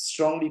always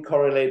strongly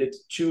correlated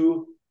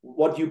to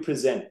what you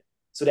present.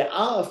 So there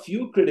are a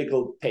few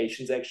critical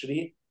patients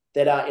actually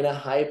that are in a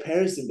high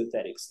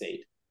parasympathetic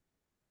state,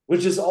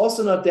 which is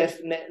also not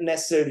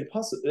necessarily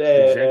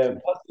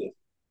positive.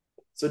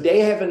 So they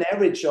have an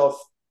average of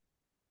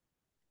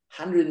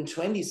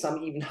 120,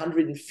 some even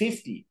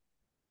 150.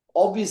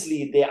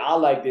 Obviously, they are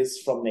like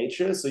this from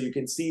nature. So you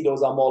can see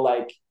those are more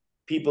like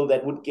people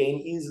that would gain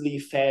easily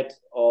fat,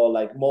 or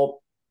like more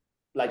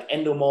like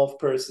endomorph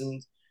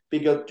persons,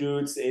 bigger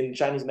dudes. In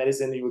Chinese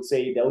medicine, you would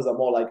say those are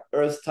more like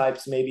earth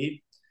types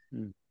maybe.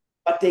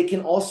 But they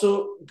can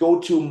also go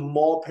to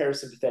more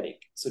parasympathetic.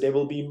 So they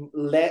will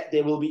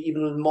be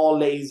even more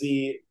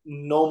lazy,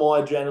 no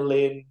more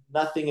adrenaline,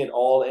 nothing at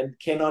all, and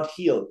cannot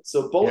heal.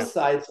 So both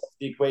sides of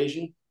the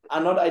equation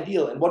are not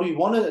ideal. And what we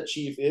want to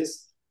achieve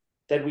is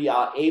that we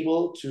are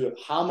able to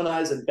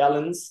harmonize and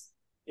balance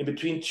in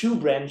between two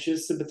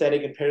branches,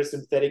 sympathetic and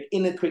parasympathetic,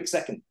 in a quick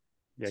second.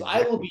 So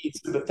I will be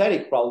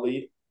sympathetic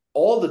probably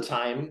all the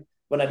time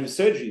when I do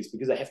surgeries,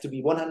 because I have to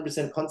be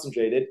 100%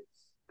 concentrated.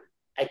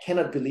 I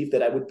cannot believe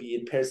that I would be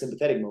in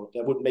parasympathetic mode.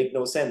 That would make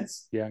no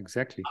sense. Yeah,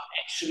 exactly.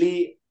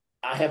 Actually,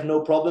 I have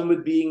no problem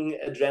with being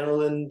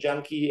adrenaline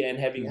junkie and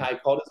having high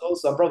cortisol,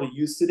 so I'm probably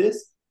used to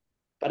this.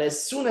 But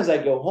as soon as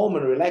I go home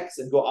and relax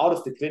and go out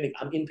of the clinic,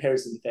 I'm in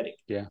parasympathetic.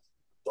 Yeah.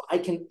 So I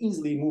can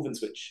easily move and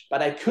switch.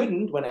 But I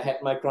couldn't when I had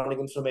my chronic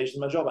inflammation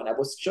in my jaw, and that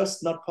was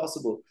just not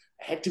possible.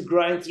 I had to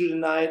grind through the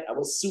night. I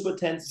was super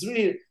tense.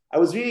 I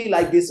was really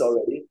like this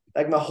already.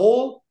 Like my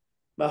whole,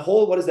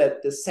 what is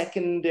that? The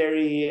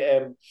secondary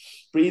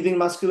breathing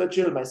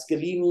musculature, my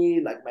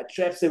scalene, like my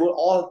traps, they were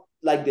all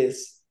like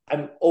this.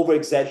 I'm over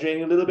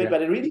exaggerating a little bit,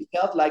 but it really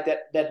felt like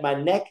that my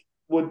neck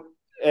would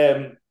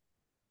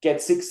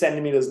get 6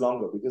 centimeters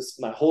longer because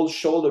my whole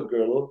shoulder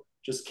girdle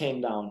just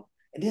came down.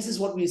 And this is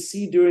what we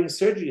see during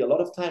surgery a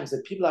lot of times,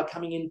 that people are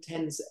coming in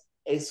tense,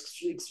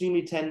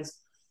 extremely tense,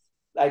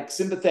 like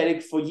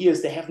sympathetic for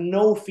years. They have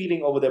no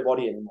feeling over their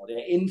body anymore.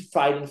 They're in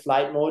fight and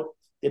flight mode.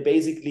 They're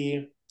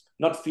basically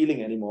not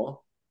feeling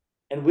anymore.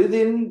 And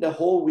within the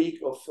whole week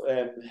of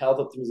health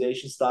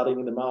optimization starting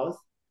in the mouth,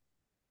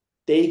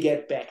 they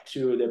get back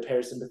to their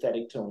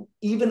parasympathetic tone.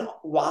 Even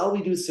while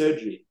we do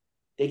surgery,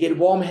 they get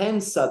warm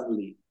hands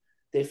suddenly.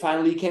 They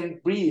finally can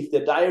breathe.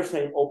 The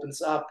diaphragm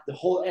opens up. The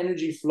whole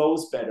energy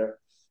flows better.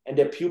 And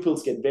their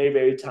pupils get very,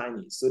 very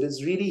tiny. So it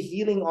is really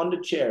healing on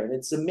the chair. And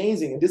it's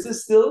amazing. And this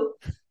is still,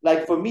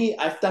 like for me,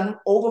 I've done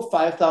over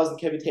 5,000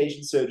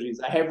 cavitation surgeries.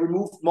 I have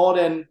removed more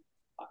than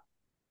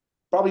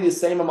probably the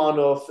same amount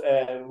of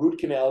root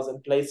canals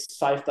and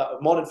placed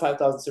more than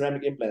 5,000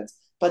 ceramic implants.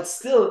 But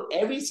still,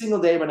 every single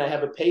day when I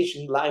have a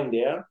patient lying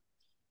there,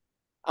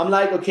 I'm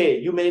like, okay,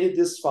 you made it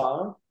this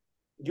far.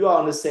 You are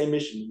on the same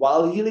mission.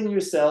 While healing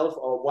yourself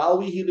or while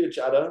we heal each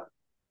other,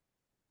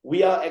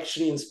 we are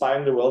actually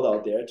inspiring the world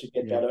out there to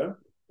get better.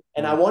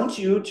 And I want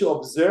you to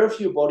observe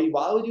your body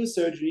while we do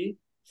surgery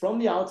from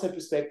the outside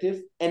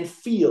perspective and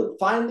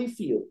finally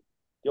feel.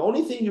 The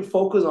only thing you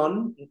focus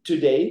on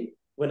today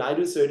when I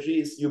do surgery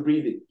is your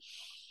breathing.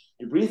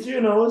 You breathe through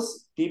your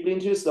nose, deeply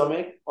into your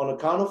stomach. On a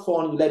count of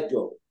 4, and you let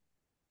go.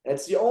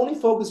 That's the only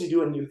focus you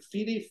do, and you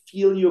really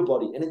feel your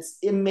body. And it's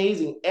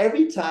amazing.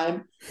 Every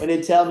time when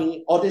they tell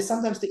me, or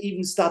sometimes they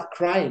even start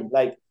crying,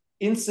 like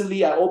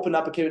instantly I open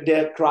up a cave,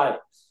 they're crying.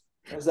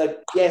 I was like,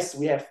 yes,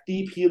 we have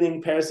deep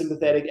healing,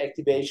 parasympathetic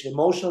activation,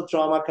 emotional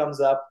trauma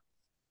comes up.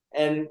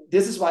 And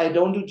this is why I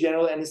don't do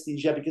general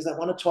anesthesia, because I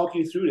want to talk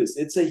you through this.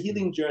 It's a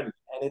healing journey,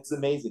 and it's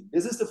amazing.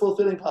 This is the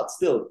fulfilling part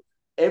still.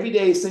 Every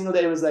day, single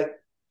day was like,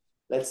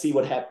 let's see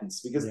what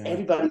happens, because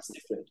everybody's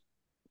different.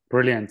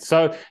 Brilliant.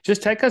 So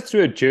just take us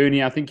through a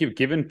journey. I think you've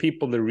given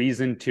people the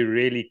reason to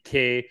really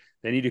care.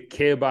 They need to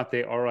care about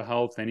their oral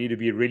health. They need to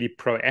be really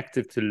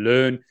proactive to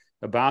learn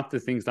about the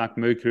things like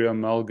mercury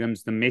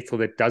amalgams, the metal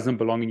that doesn't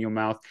belong in your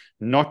mouth,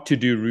 not to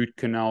do root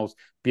canals,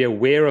 be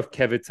aware of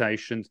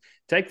cavitations,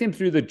 take them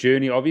through the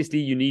journey. Obviously,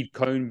 you need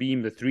cone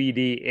beam, the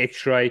 3D,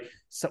 X-ray.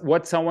 So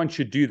what someone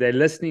should do, they're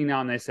listening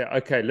now and they say,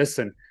 okay,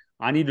 listen,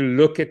 I need to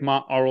look at my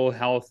oral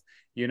health.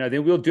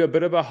 Then we'll do a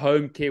bit of a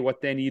home care,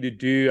 what they need to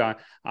do.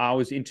 I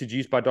was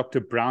introduced by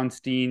Dr.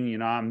 Brownstein.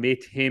 I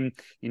met him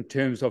in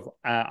terms of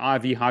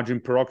IV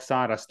hydrogen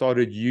peroxide. I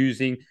started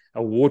using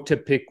a water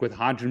pick with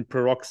hydrogen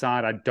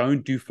peroxide. I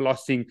don't do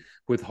flossing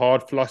with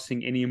hard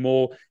flossing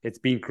anymore. It's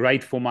been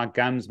great for my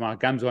gums. My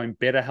gums are in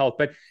better health.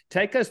 But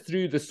take us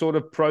through the sort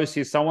of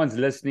process, someone's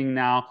listening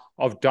now,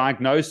 of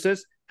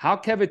diagnosis, how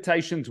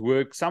cavitations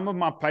work. Some of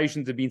my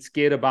patients have been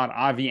scared about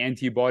IV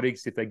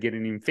antibiotics if they get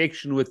an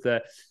infection with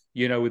the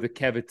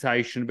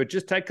cavitation, but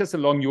just take us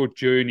along your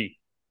journey.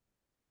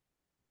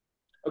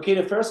 Okay,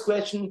 the first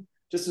question,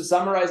 just to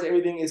summarize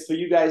everything, is for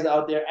you guys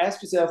out there.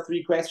 Ask yourself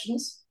 3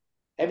 questions.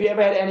 Have you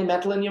ever had any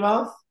metal in your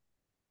mouth?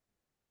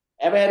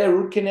 Ever had a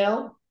root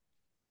canal?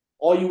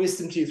 Or your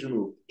wisdom teeth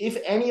removed? If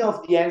any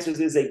of the answers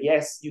is a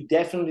yes, you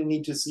definitely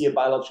need to see a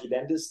biological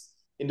dentist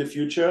in the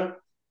future.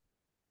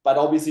 But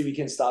obviously, we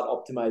can start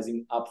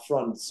optimizing up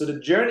front. So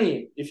the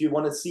journey, if you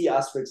want to see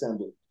us, for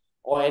example,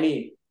 or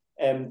any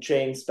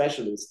trained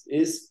specialist,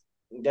 is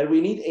that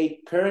we need a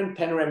current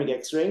panoramic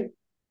X-ray,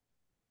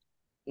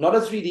 not a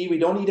 3D. We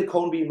don't need a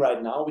cone beam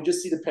right now. We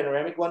just see the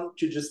panoramic one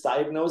to just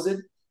diagnose it.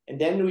 And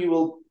then we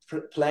will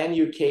plan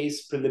your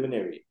case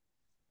preliminary.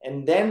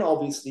 And then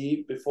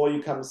obviously, before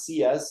you come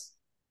see us,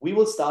 we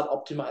will start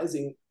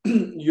optimizing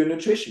your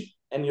nutrition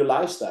and your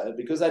lifestyle,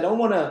 because I don't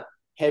want to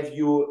have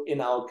you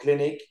in our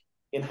clinic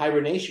in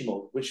hibernation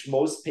mode, which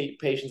most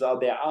patients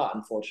out there are,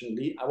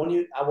 unfortunately. I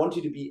want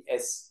you to be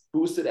as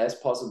boosted as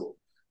possible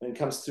when it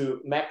comes to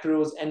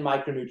macros and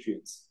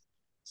micronutrients.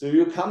 So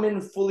you come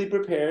in fully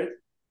prepared,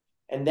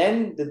 and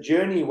then the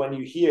journey when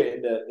you here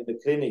in the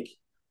clinic,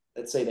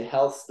 let's say the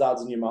health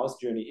starts in your mouth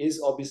journey, is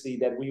obviously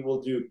that we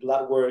will do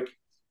blood work,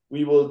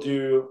 we will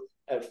do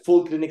a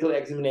full clinical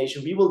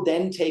examination, we will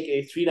then take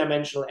a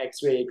 3-dimensional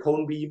X-ray, a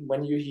cone beam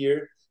when you're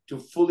here, to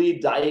fully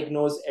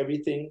diagnose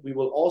everything. We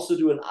will also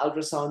do an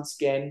ultrasound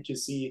scan to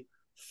see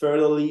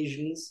further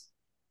lesions.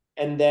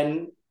 And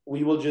then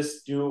we will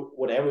just do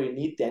whatever you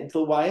need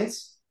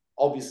dental-wise.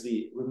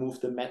 Obviously, remove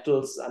the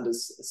metals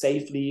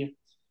safely,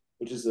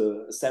 which is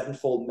a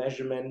 7-fold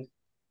measurement.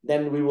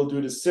 Then we will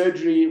do the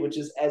surgery, which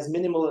is as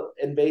minimal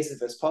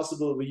invasive as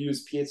possible. We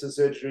use piezo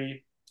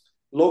surgery.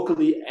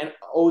 Locally, and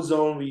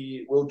ozone,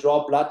 we will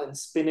draw blood and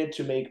spin it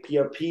to make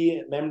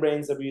PRP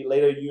membranes that we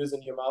later use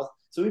in your mouth.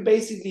 So we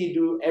basically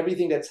do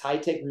everything that's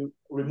high-tech. We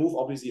remove,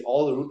 obviously,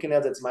 all the root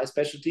canals. That's my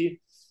specialty.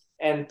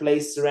 And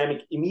place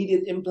ceramic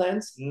immediate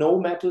implants, no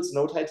metals,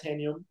 no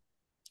titanium.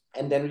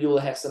 And then you will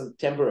have some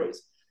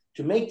temporaries.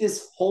 To make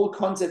this whole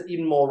concept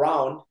even more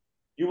round,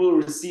 you will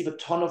receive a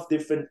ton of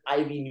different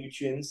IV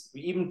nutrients.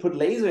 We even put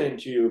laser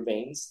into your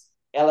veins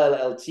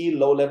LLT,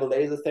 low-level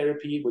laser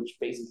therapy, which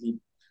basically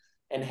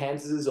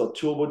enhances or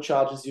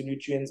turbocharges your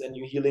nutrients and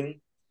your healing.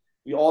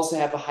 We also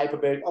have a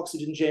hyperbaric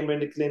oxygen chamber in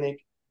the clinic.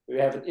 We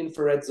have an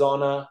infrared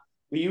sauna.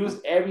 We use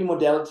every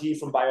modality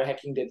from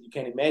biohacking that you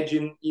can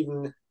imagine,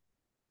 even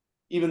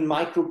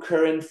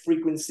microcurrent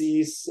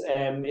frequencies.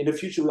 In the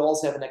future, we'll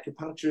also have an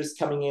acupuncturist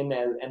coming in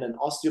and an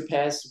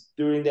osteopath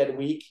during that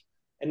week,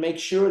 and make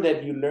sure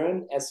that you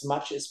learn as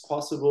much as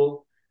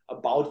possible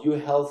about your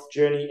health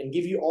journey and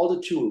give you all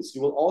the tools.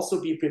 You will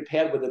also be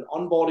prepared with an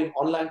onboarding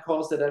online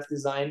course that I've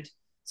designed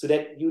so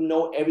that you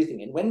know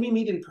everything. And when we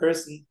meet in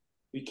person,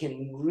 we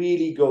can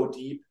really go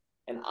deep,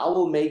 and I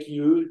will make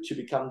you to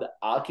become the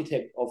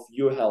architect of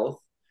your health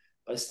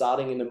by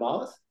starting in the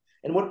mouth.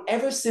 And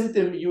whatever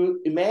symptom you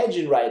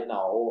imagine right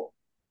now,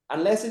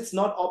 unless it's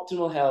not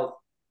optimal health,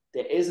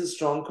 there is a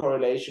strong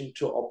correlation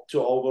to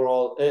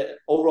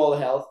overall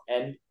health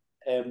and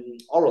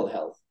oral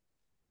health.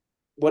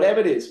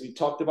 Whatever it is, we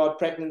talked about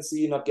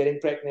pregnancy, not getting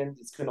pregnant.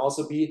 It can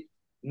also be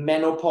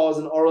menopause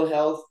and oral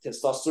health,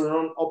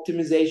 testosterone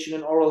optimization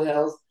and oral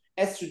health,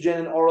 estrogen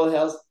and oral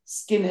health,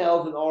 skin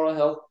health and oral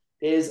health.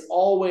 There is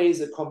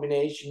always a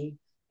combination.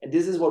 And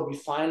this is what we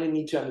finally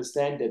need to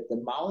understand, that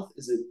the mouth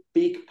is a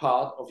big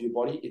part of your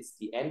body. It's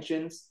the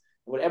entrance.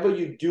 Whatever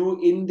you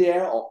do in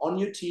there or on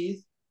your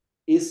teeth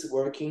is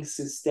working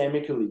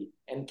systemically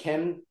and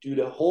can do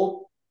the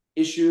whole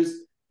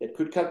issues that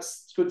could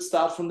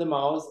start from the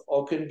mouth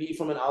or can be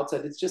from an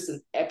outside. It's just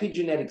an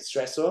epigenetic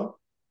stressor,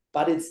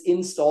 but it's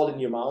installed in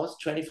your mouth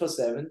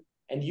 24/7,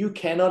 and you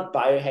cannot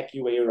biohack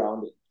your way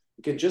around it.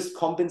 You can just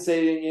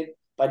compensate it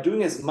by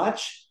doing as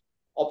much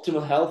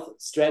optimal health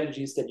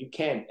strategies that you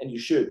can, and you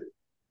should.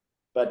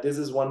 But this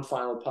is one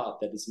final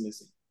part that is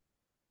missing.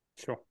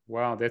 Sure.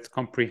 Wow, that's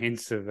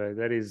comprehensive.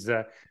 That is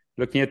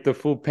looking at the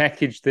full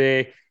package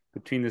there,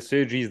 between the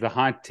surgeries, the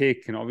high tech,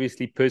 and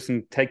obviously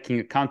person taking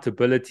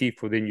accountability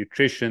for their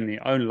nutrition,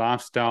 their own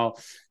lifestyle,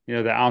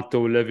 the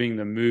outdoor living,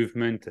 the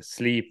movement, the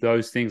sleep.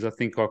 Those things I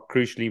think are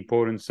crucially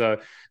important. So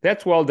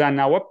that's well done.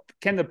 Now, what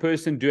can the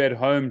person do at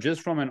home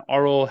just from an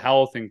oral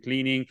health and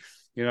cleaning?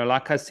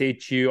 Like I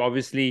said to you,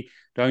 obviously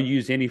don't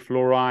use any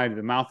fluoride.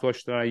 The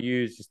mouthwash that I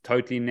use is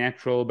totally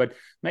natural, but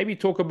maybe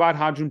talk about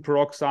hydrogen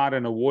peroxide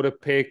and a water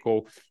pick,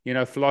 or,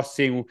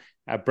 flossing,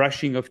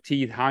 brushing of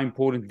teeth, how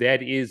important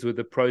that is with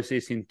the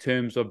process in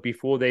terms of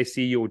before they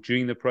see you or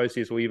during the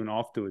process or even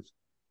afterwards.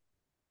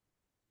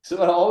 So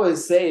what I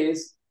always say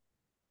is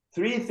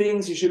 3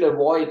 things you should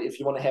avoid if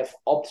you want to have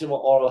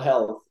optimal oral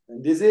health.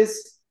 And this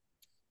is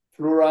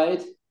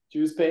fluoride,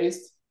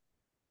 toothpaste,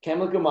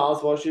 chemical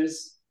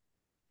mouthwashes,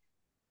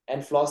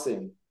 and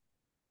flossing.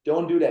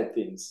 Don't do that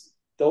things.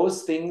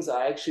 Those things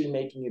are actually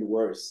making it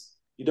worse.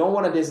 You don't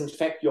want to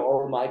disinfect your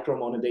oral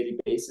microbiome on a daily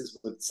basis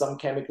with some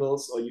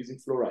chemicals or using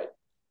fluoride.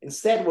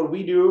 Instead, what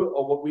we do,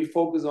 or what we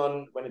focus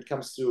on when it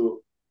comes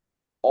to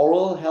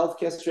oral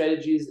healthcare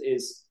strategies,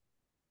 is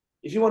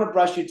if you want to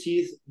brush your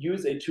teeth,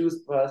 use a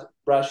toothpaste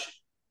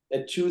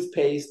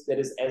that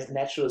is as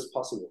natural as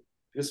possible.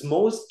 Because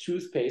most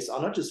toothpastes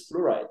are not just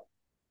fluoride.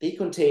 They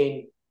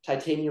contain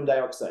titanium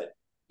dioxide,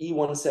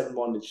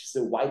 E171, which is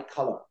a white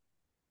color.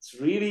 It's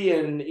really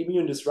an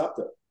immune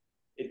disruptor.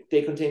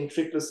 They contain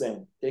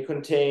triclosan. They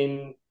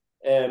contain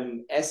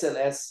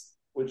SLS,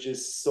 which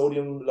is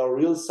sodium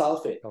lauryl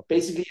sulfate. Okay.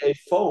 Basically a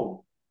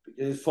foam.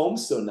 The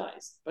foam's so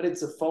nice, but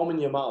it's a foam in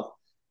your mouth.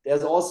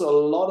 There's also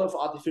a lot of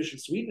artificial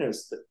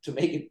sweeteners to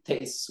make it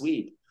taste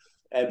sweet,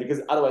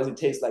 because otherwise it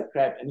tastes like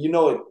crap. And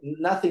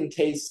nothing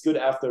tastes good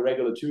after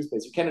regular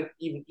toothpaste. You cannot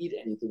even eat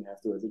anything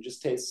afterwards. It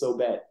just tastes so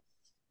bad.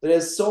 But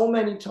there's so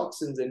many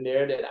toxins in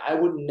there that I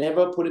would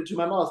never put into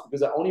my mouth,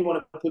 because I only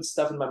want to put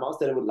stuff in my mouth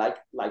that I would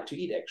like to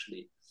eat,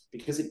 actually,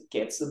 because it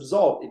gets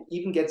absorbed. It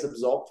even gets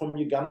absorbed from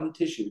your gum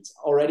tissue. It's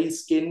already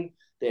skin.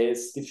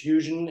 There's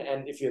diffusion,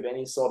 and if you have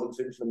any sort of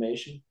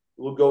inflammation,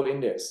 it will go in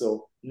there.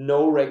 So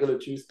no regular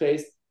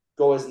toothpaste.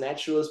 Go as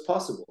natural as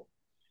possible.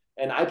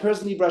 And I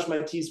personally brush my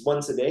teeth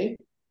once a day,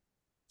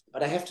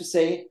 but I have to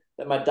say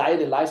that my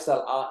diet and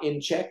lifestyle are in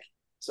check.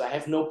 So I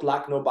have no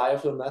plaque, no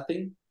biofilm,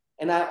 nothing.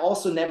 And I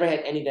also never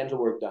had any dental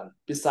work done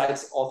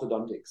besides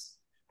orthodontics.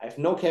 I have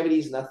no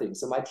cavities, nothing.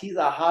 So my teeth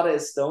are harder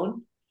as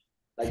stone,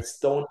 like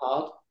stone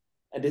hard.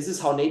 And this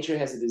is how nature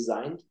has it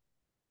designed.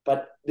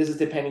 But this is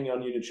depending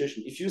on your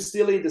nutrition. If you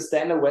still eat the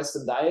standard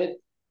Western diet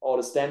or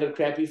the standard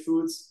crappy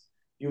foods,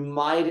 you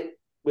might,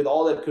 with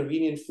all the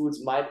convenient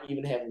foods, might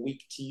even have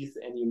weak teeth,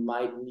 and you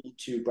might need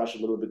to brush a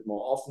little bit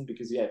more often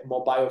because you have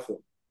more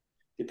biofilm.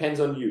 Depends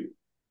on you.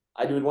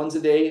 I do it once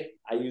a day.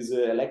 I use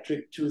an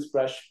electric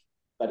toothbrush,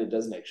 but it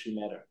doesn't actually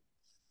matter.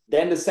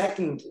 Then the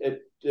second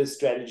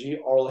strategy,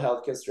 oral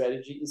healthcare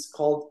strategy, is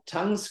called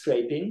tongue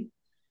scraping.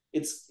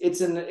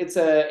 It's an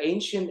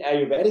ancient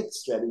Ayurvedic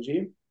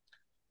strategy.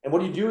 And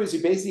what you do is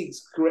you basically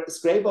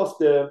scrape off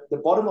the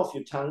bottom of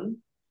your tongue,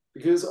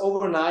 because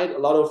overnight a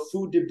lot of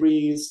food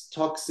debris,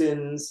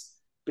 toxins,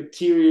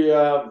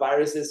 bacteria,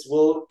 viruses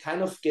will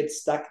kind of get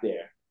stuck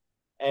there.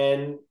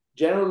 And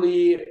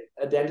generally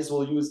a dentist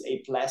will use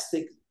a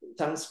plastic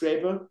tongue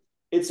scraper.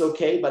 It's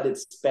okay, but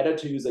it's better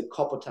to use a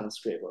copper tongue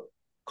scraper.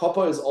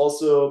 Copper has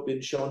also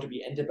been shown to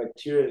be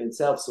antibacterial in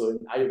itself. So in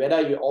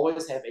Ayurveda, you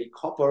always have a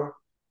copper,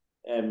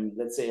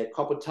 let's say a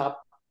copper tub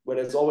where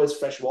there's always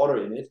fresh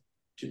water in it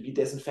to be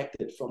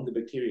disinfected from the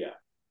bacteria.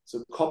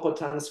 So copper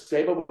tongue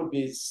scraper would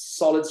be a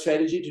solid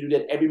strategy to do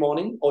that every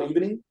morning or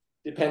evening,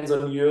 depends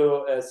on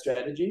your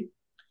strategy.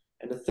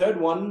 And the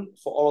third one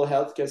for oral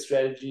healthcare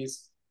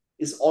strategies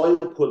is oil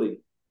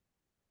pulling.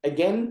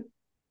 Again,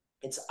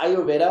 it's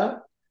Ayurveda,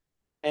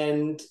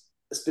 and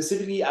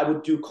specifically I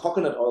would do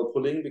coconut oil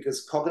pulling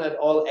because coconut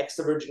oil,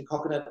 extra virgin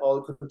coconut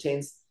oil,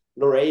 contains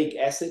lauric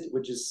acid,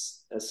 which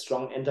is a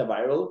strong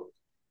antiviral.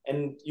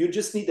 And you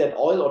just need that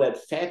oil or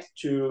that fat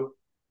to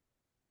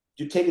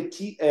take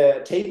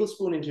a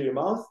tablespoon into your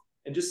mouth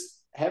and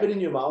just have it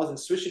in your mouth and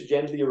swish it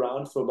gently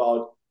around for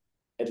about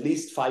at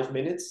least 5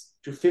 minutes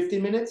to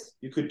 15 minutes.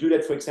 You could do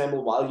that, for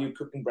example, while you're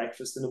cooking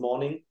breakfast in the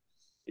morning.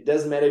 It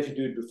doesn't matter if you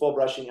do it before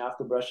brushing,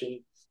 after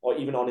brushing, or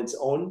even on its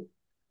own.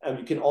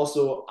 You can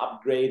also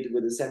upgrade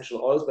with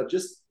essential oils, but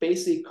just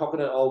basic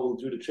coconut oil will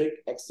do the trick,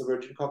 extra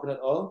virgin coconut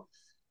oil.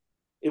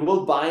 It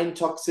will bind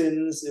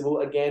toxins. It will,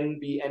 again,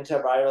 be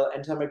antiviral,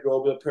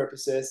 antimicrobial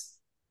purposes.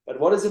 But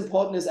what is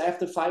important is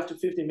after 5 to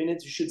 15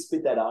 minutes, you should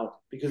spit that out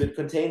because it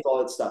contains all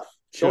that stuff.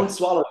 Sure. Don't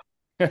swallow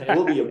it. It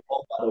will be a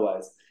bomb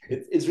otherwise.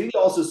 It's really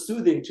also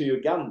soothing to your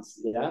gums.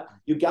 Yeah,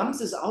 your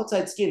gums is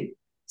outside skin.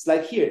 It's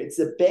like here, it's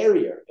a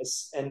barrier.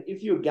 And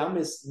if your gum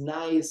is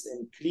nice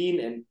and clean,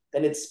 and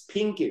then it's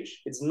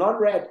pinkish, it's not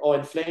red or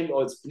inflamed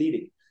or it's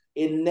bleeding.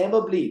 It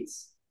never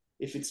bleeds.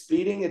 If it's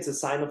bleeding, it's a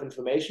sign of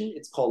inflammation.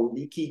 It's called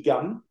leaky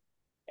gum.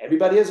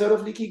 Everybody has heard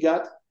of leaky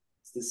gut.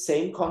 It's the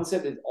same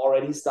concept. It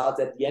already starts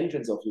at the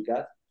entrance of your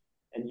gut.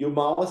 And your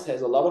mouth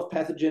has a lot of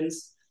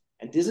pathogens.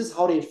 And this is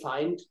how they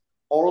find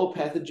oral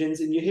pathogens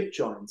in your hip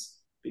joints.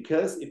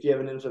 Because if you have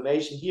an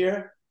inflammation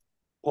here,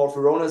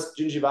 Porphyromonas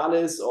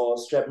gingivalis or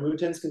strep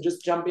mutans can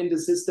just jump in the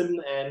system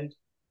and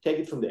take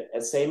it from there.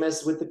 As same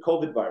as with the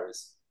COVID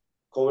virus.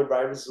 COVID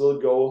virus will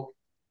go,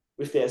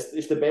 if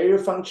the barrier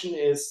function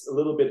is a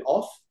little bit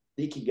off,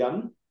 leaky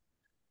gum,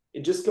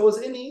 it just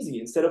goes in easy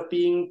instead of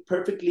being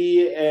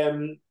perfectly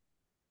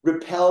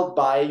repelled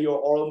by your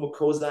oral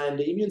mucosa and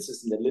the immune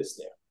system that lives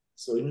there.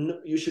 So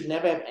you should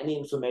never have any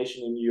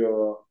inflammation in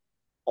your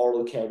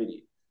oral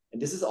cavity.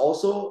 And this is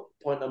also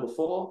point number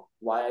 4,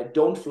 why I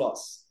don't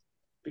floss.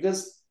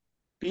 Because,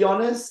 be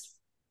honest,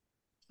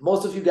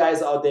 most of you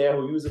guys out there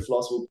who use a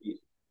floss will bleed.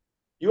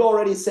 You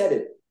already said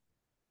it.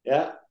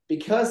 Yeah,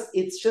 because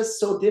it's just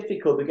so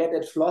difficult to get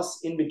that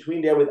floss in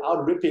between there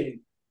without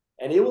ripping.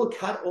 And it will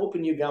cut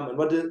open your gum.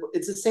 And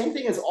it's the same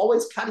thing as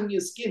always cutting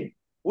your skin.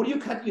 Would you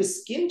cut your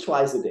skin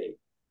twice a day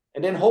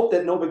and then hope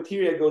that no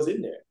bacteria goes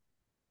in there?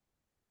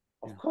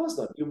 Of course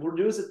not. You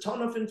produce a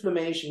ton of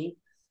inflammation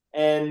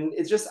and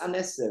it's just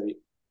unnecessary.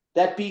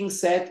 That being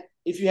said,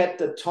 if you had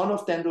a ton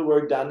of dental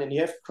work done and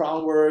you have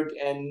crown work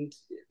and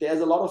there's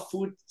a lot of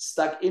food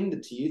stuck in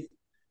the teeth,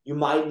 you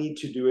might need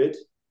to do it.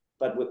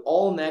 But with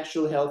all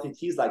natural healthy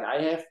teeth like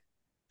I have,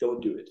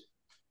 don't do it.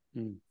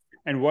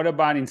 And what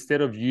about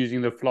instead of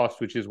using the floss,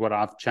 which is what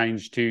I've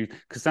changed to?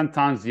 Because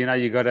sometimes,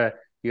 you got a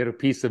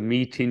piece of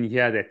meat in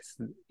here that's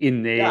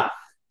in there,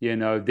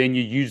 then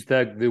you use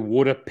the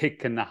water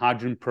pick and the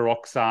hydrogen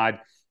peroxide.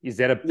 Is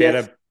that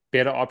a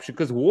better option?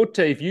 Because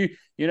water, if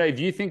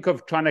you think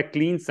of trying to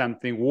clean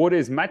something, water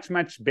is much,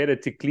 much better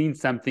to clean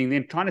something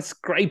than trying to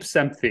scrape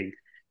something.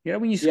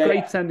 When you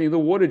scrape something, the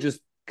water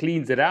just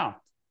cleans it out.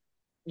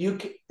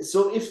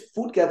 So if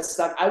food gets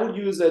stuck, I would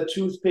use a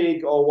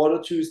toothpick or water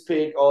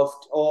toothpick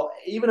or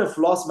even a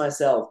floss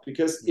myself,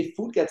 because if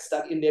food gets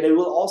stuck in there, it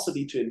will also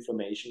lead to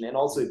inflammation, and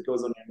also it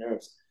goes on your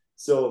nerves.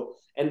 So,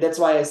 and that's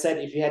why I said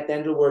if you had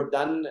dental work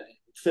done,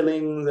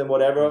 fillings and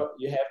whatever,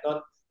 you have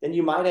not, then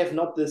you might have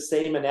not the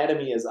same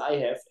anatomy as I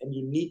have, and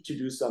you need to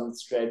do some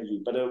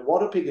strategy. But a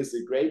water pick is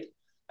a great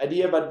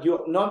idea, but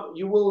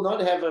you will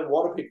not have a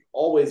water pick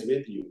always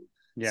with you.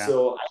 Yeah.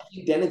 So I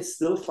think then it's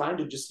still fine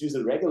to just use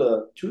a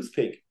regular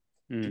toothpick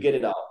to get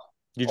it out.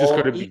 You just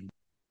got to be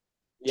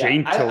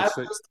gentle.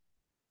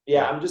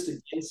 I'm just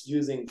against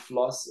using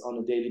floss on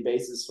a daily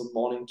basis from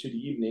morning to the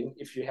evening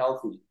if you're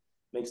healthy.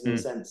 Makes no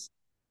sense.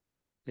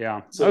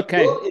 Yeah. So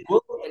okay.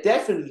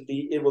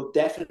 It will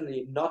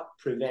definitely not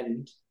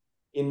prevent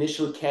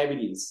initial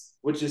cavities,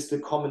 which is the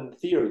common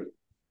theory.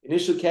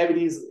 Initial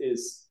cavities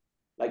is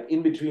like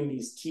in between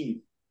these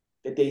teeth,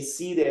 that they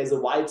see there's a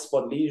white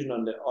spot lesion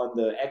on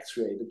the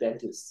x-ray, the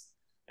dentist,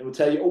 and will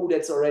tell you, oh,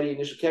 that's already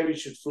initial cavity, you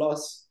should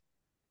floss.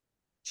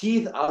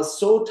 Teeth are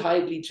so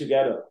tightly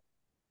together,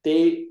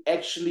 they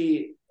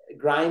actually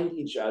grind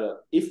each other.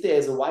 If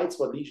there's a white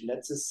spot lesion,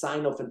 that's a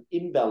sign of an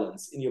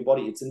imbalance in your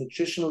body. It's a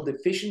nutritional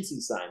deficiency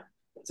sign.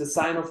 It's a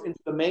sign of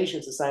inflammation.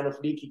 It's a sign of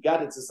leaky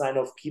gut. It's a sign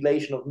of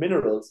chelation of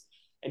minerals.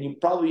 And you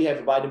probably have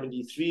a vitamin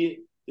D3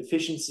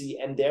 deficiency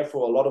and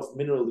therefore a lot of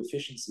mineral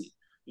deficiency.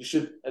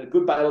 A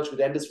good biological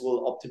dentist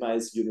will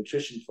optimize your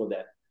nutrition for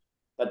that.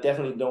 But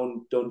definitely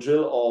don't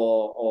drill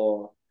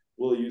or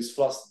will use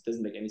floss. It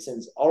doesn't make any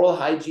sense. Oral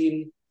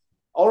hygiene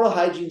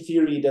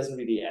theory doesn't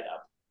really add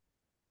up.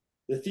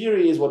 The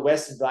theory is what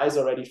Western Dries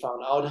already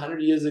found out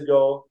 100 years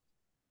ago.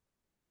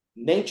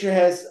 nature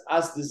has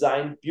us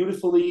designed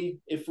beautifully.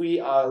 If we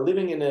are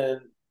living in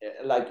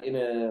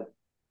a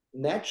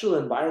natural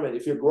environment,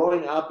 if you're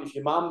growing up, if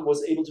your mom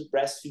was able to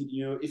breastfeed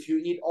you, if you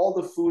eat all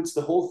the foods,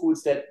 the whole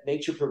foods that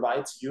nature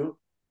provides you,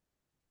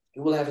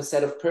 you will have a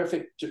set of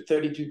perfect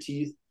 32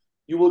 teeth.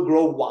 You will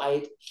grow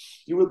wide.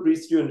 You will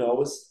breathe through your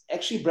nose.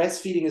 Actually,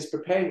 breastfeeding is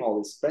preparing all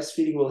this.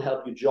 Breastfeeding will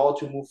help your jaw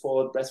to move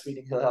forward.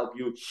 Breastfeeding will help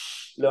you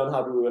learn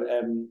how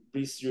to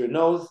breathe through your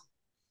nose.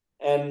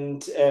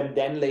 And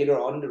then later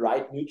on, the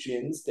right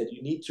nutrients that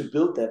you need to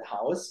build that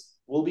house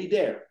will be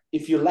there.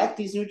 If you lack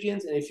these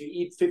nutrients, and if you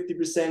eat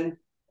 50%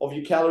 of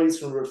your calories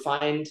from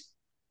refined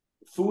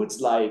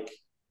foods, like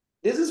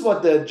this is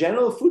what the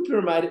general food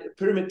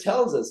pyramid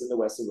tells us in the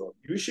Western world.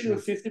 You should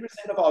have 50%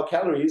 of our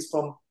calories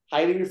from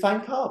highly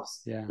refined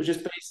carbs, which is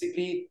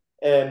basically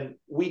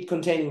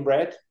wheat-containing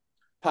bread,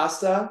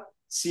 pasta,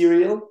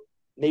 cereal,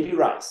 maybe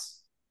rice.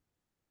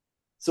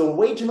 So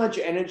way too much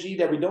energy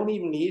that we don't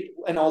even need,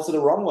 and also the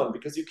wrong one,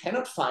 because you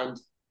cannot find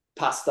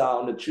pasta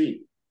on the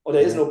tree, or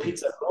there is no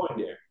pizza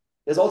growing there.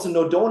 There's also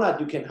no donut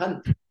you can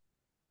hunt.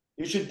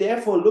 You should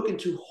therefore look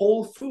into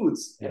whole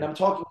foods. And I'm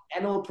talking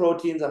animal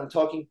proteins, I'm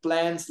talking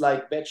plants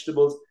like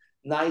vegetables,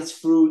 nice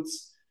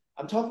fruits.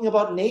 I'm talking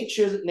about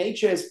nature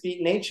as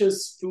being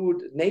nature's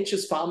food,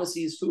 nature's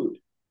pharmacy is food,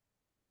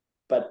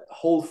 but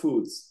whole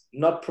foods,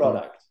 not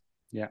product.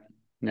 Yeah.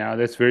 Now,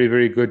 that's very,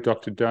 very good,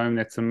 Dr. Dome.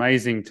 That's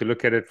amazing to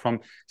look at it from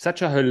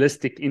such a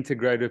holistic,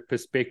 integrated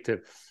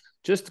perspective.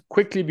 Just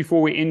quickly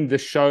before we end the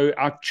show,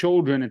 our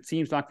children, it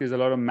seems like there's a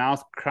lot of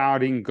mouth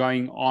crowding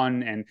going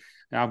on. And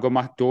I've got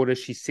my daughter,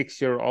 she's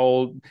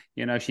 6-year-old.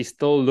 You know, she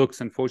still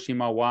looks, unfortunately,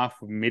 my wife,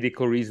 for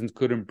medical reasons,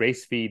 couldn't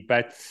breastfeed,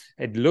 but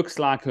it looks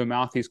like her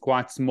mouth is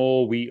quite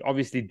small. We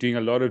obviously doing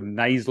a lot of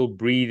nasal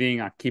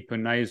breathing. I keep her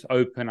nose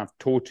open. I've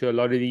taught her a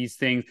lot of these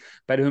things,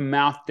 but her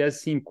mouth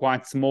does seem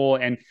quite small.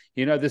 And,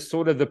 you know, this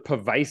sort of the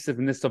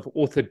pervasiveness of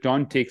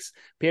orthodontics,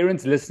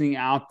 parents listening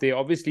out there,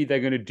 obviously they're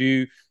going to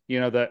do, you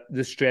know,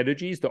 the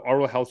strategies, the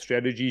oral health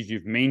strategies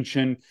you've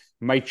mentioned,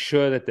 make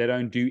sure that they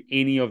don't do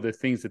any of the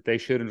things that they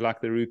shouldn't, like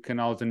the root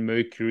canals and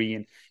mercury,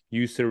 and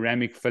use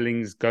ceramic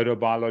fillings, go to a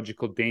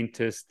biological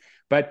dentist.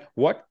 But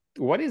what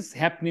is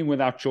happening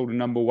with our children,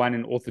 number one,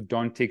 in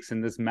orthodontics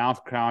and this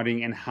mouth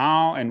crowding, and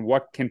how and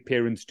what can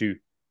parents do?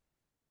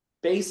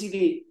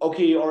 Basically,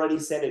 okay, you already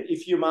said it.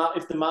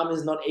 If the mom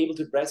is not able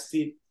to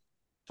breastfeed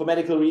for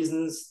medical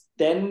reasons,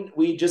 then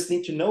we just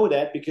need to know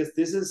that, because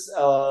this is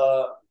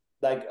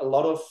like a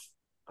lot of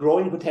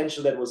growing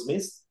potential that was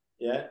missed.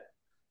 Yeah.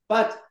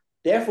 But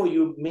therefore,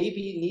 you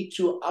maybe need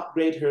to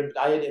upgrade her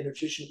diet and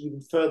nutrition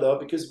even further,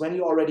 because when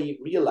you already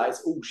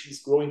realize, oh,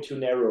 she's growing too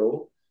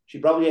narrow, she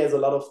probably has a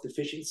lot of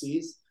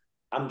deficiencies.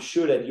 I'm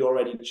sure that you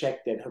already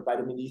checked that her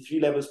vitamin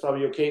D3 level is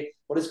probably okay.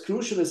 What is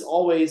crucial is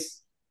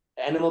always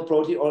animal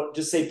protein, or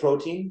just say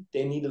protein.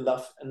 They need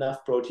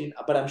enough protein,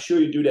 but I'm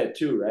sure you do that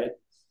too, right?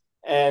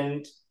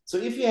 And so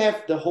if you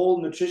have the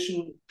whole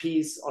nutrition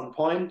piece on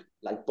point,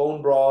 like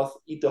bone broth,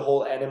 eat the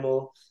whole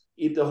animal,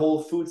 eat the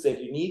whole foods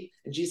that you need,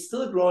 and she's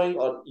still growing,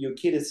 or your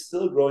kid is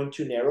still growing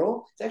too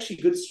narrow, it's actually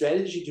a good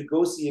strategy to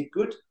go see a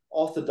good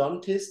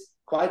orthodontist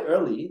quite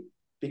early,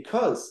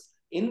 because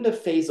in the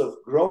phase of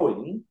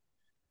growing,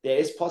 there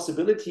is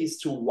possibilities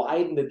to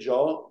widen the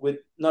jaw with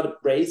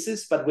not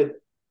braces, but with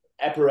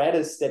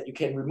apparatus that you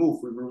can remove.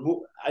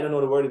 I don't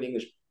know the word in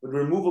English, with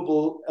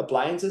removable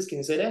appliances. Can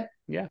you say that?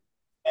 Yeah.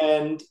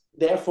 And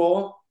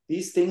therefore,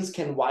 these things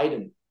can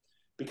widen,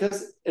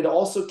 because it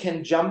also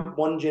can jump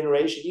one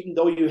generation, even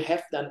though you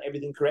have done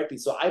everything correctly.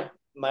 So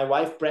my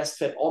wife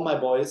breastfed all my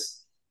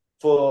boys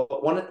for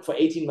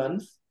 18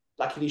 months.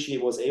 Luckily, she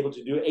was able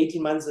to do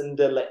 18 months, and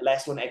the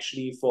last one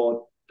actually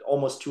for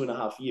almost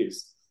 2.5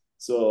 years.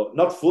 So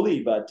not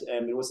fully, but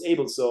it was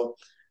able. So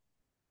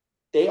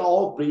they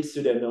all breathe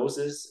through their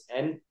noses,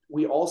 and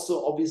we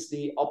also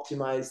obviously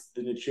optimize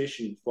the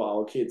nutrition for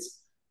our kids.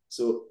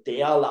 So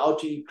they are allowed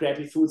to eat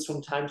crappy foods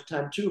from time to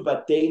time too,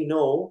 but they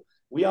know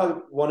we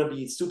want to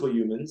be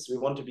superhumans. We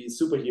want to be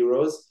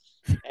superheroes,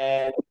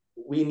 and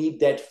we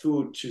need that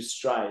food to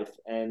strive.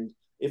 And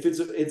if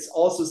it's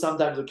also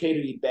sometimes okay to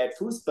eat bad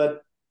foods,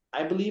 but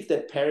I believe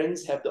that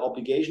parents have the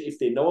obligation, if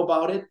they know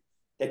about it,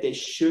 that they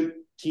should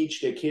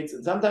teach their kids.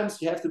 And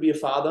sometimes you have to be a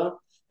father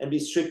and be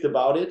strict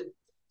about it,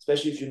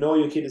 especially if you know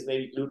your kid is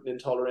maybe gluten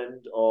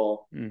intolerant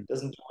or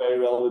doesn't do very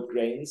well with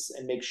grains,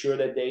 and make sure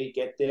that they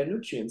get their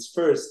nutrients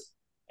first.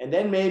 And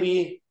then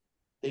maybe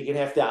they can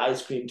have their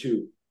ice cream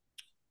too.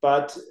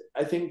 But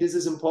I think this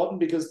is important,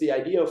 because the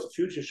idea of the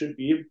future should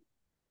be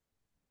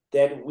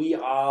that we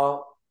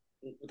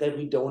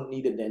don't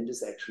need a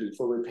dentist actually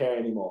for repair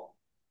anymore.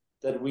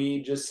 That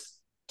we just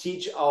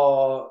teach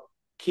our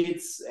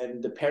kids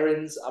and the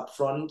parents up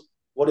front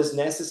what is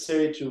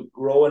necessary to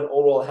grow an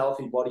overall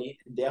healthy body,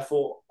 and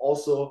therefore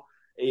also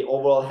a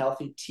overall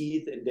healthy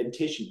teeth and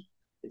dentition.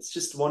 It's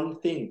just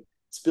one thing.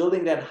 It's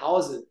building that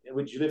house in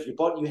which you live. Your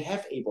body, you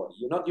have a body.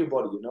 You're not your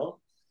body, you know?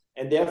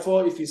 And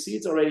therefore, if you see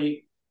it's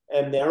already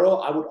narrow,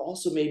 I would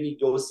also maybe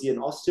go see an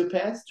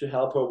osteopath to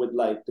help her with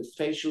like the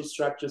facial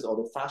structures or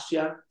the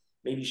fascia,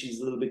 maybe she's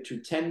a little bit too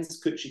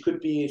tense. She could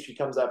be, if she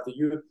comes after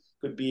you,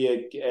 could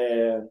be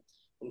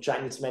from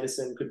Chinese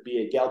medicine, could be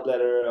a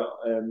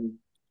gallbladder,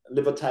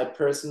 liver type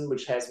person,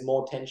 which has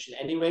more tension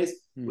anyways,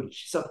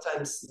 which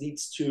sometimes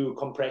leads to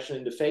compression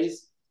in the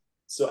face.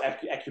 So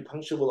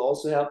acupuncture will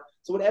also help.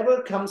 So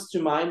whatever comes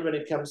to mind when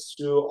it comes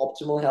to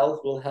optimal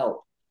health will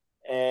help.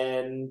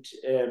 And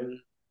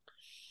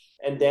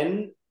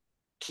then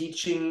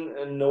teaching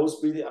nose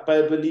breathing,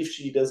 but I believe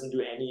she doesn't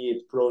do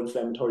any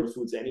pro-inflammatory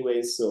foods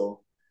anyways.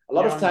 So a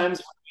lot of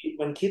times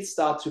when kids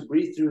start to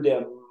breathe through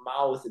their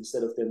mouth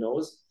instead of their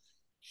nose,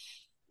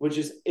 which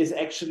is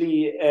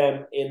actually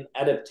an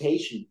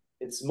adaptation.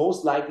 It's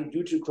most likely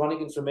due to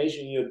chronic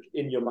inflammation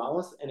in your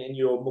mouth and in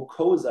your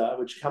mucosa,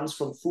 which comes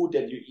from food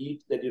that you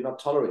eat that you not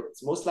tolerate.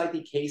 It's most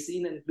likely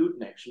casein and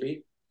gluten,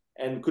 actually,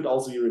 and could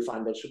also be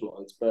refined vegetable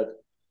oils. But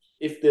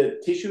if the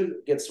tissue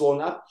gets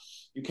swollen up,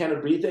 you cannot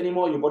breathe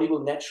anymore. Your body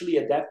will naturally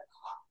adapt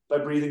by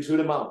breathing through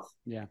the mouth,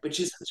 which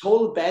is a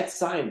total bad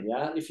sign.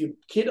 Yeah, if your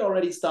kid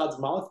already starts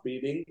mouth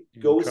breathing,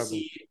 go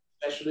see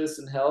specialists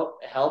and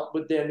help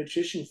with their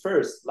nutrition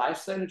first,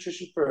 lifestyle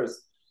nutrition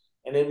first.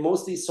 And it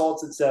mostly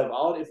sorts itself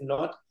out. If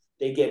not,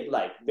 they get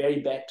like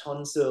very bad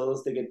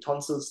tonsils, they get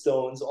tonsil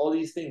stones, all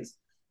these things.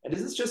 And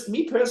this is just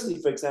me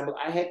personally, for example.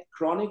 I had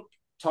chronic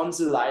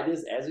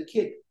tonsillitis as a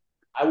kid.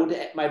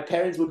 My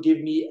parents would give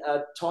me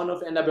a ton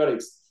of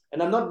antibiotics.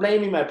 And I'm not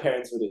blaming my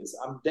parents for this.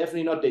 I'm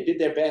definitely not. They did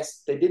their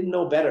best. They didn't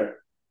know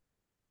better.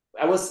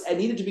 I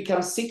needed to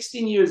become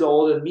 16 years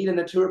old and meet a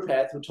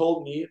naturopath who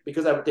told me,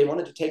 because they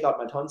wanted to take out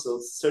my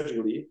tonsils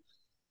surgically.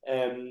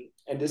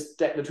 And this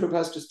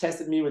naturopath just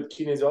tested me with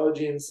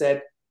kinesiology and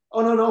said,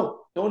 oh,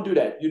 no, don't do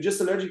that. You're just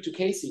allergic to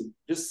casein.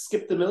 Just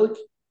skip the milk.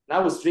 And I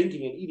was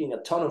drinking and eating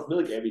a ton of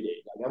milk every day.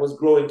 Like, I was a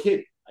growing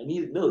kid. I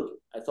needed milk,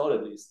 I thought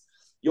at least.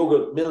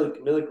 Yogurt, milk,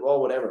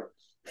 or whatever.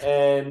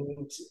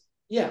 And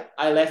yeah,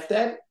 I left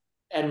that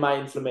and my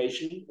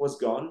inflammation was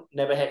gone.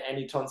 Never had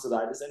any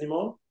tonsillitis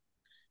anymore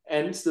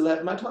and still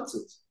have my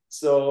tonsils.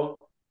 So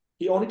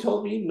he only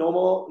told me no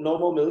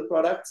more milk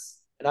products.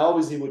 And I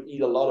obviously would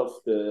eat a lot of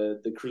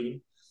the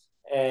cream.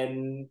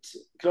 And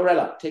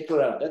chlorella, take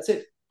chlorella. That's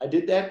it. I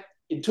did that.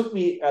 It took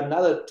me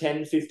another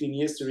 10, 15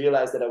 years to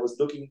realize that I was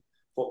looking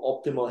for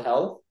optimal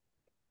health.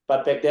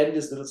 But back then,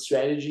 this little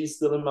strategy is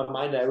still in my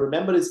mind. I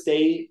remember this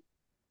day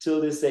till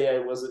this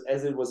day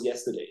as it was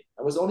yesterday.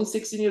 I was only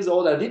 16 years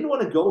old. I didn't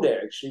want to go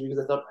there, actually,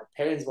 because I thought my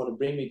parents want to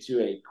bring me to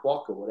a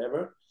quack or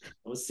whatever.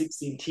 I was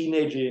 16,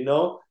 teenager,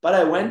 But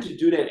I went to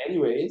do that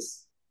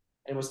anyways.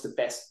 And it was the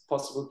best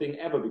possible thing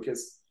ever,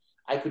 because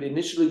I could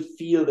initially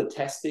feel the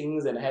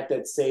testings and had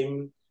that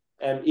same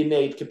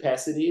innate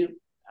capacity.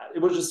 It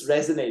was just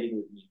resonating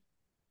with me.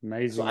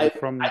 Amazing. So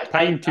from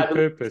pain to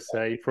purpose,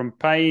 From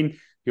pain,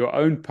 your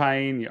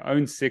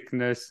own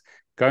sickness,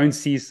 go and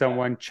see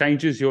someone,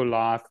 changes your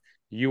life.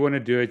 You want to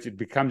do it. It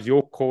becomes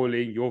your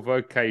calling, your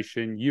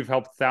vocation. You've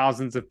helped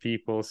thousands of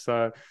people.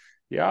 So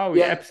yeah,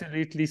 we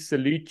absolutely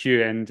salute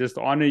you and just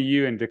honor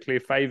you and declare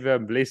favor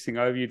and blessing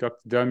over you, Dr.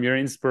 Dom. You're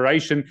an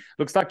inspiration.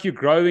 Looks like you're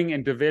growing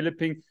and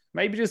developing.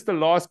 Maybe just the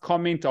last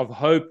comment of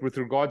hope with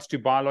regards to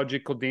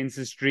biological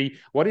dentistry.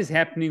 What is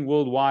happening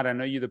worldwide? I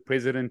know you're the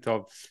president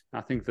of,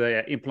 I think,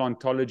 the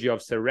Implantology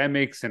of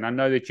ceramics, and I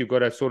know that you've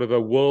got a sort of a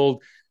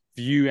world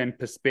view and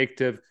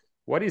perspective.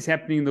 What is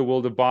happening in the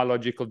world of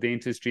biological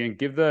dentistry? And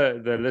give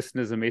the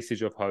listeners a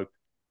message of hope.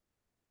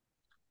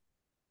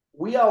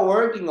 We are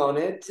working on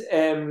it.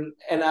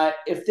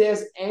 If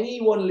there's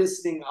anyone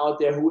listening out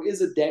there who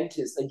is a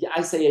dentist,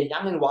 I say a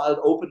young and wild,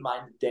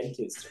 open-minded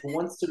dentist who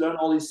wants to learn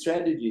all these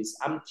strategies.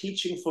 I'm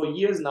teaching for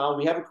years now.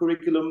 We have a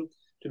curriculum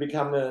to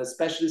become a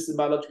specialist in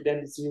biological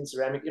dentistry and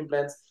ceramic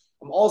implants.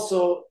 I'm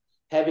also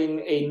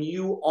having a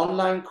new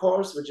online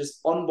course, which is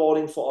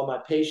onboarding for all my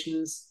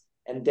patients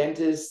and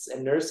dentists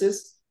and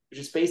nurses, which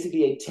is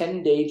basically a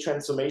 10-day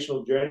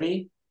transformational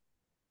journey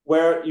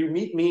where you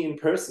meet me in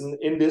person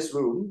in this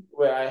room,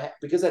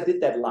 because I did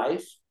that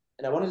live,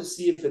 and I wanted to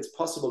see if it's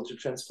possible to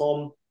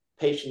transform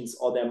patients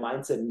or their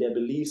mindset and their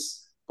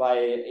beliefs by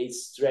a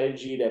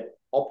strategy that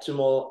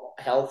optimal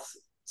health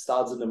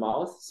starts in the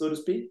mouth, so to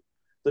speak.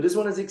 So this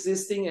one is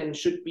existing and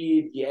should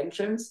be the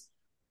entrance.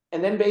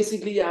 And then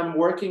basically I'm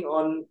working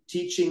on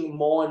teaching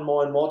more and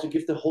more and more to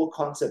give the whole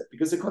concept,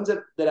 because the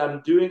concept that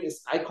I'm doing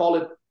is, I call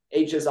it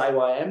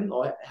HSIYM,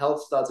 or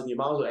health starts in your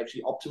mouth, or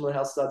actually optimal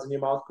health starts in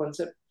your mouth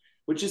concept,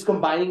 which is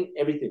combining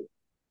everything.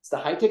 It's the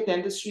high-tech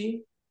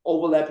dentistry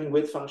overlapping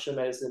with functional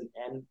medicine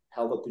and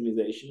health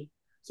optimization.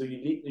 So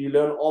you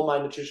learn all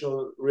my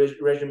nutritional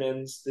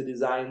regimens, the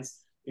designs.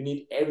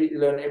 You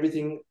learn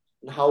everything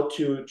on how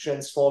to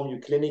transform your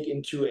clinic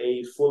into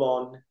a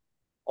full-on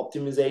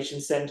optimization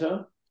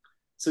center,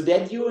 so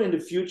that you in the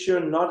future,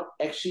 not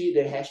actually,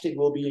 the hashtag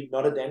will be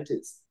not a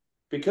dentist,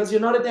 because you're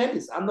not a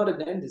dentist. I'm not a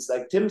dentist.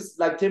 Like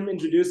Tim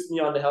introduced me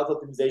on the Health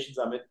Optimization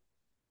Summit.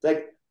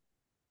 Like,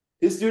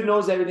 this dude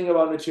knows everything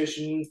about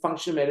nutrition,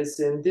 functional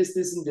medicine, this,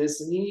 and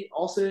this. And he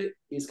also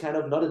is kind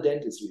of not a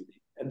dentist,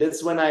 really. And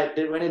that's when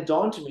it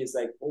dawned to me, it's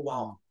like, oh,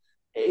 wow,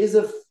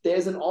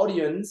 there's an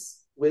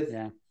audience with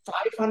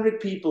 500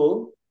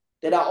 people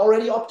that are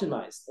already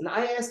optimized. And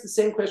I asked the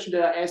same question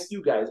that I asked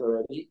you guys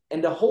already,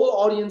 and the whole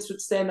audience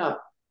would stand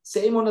up.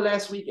 Same on the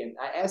last weekend.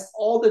 I asked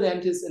all the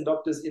dentists and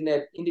doctors in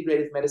that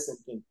integrative medicine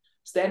thing,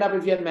 stand up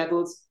if you had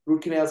metals,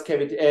 root canals,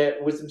 cavity,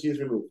 wisdom teeth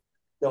removed.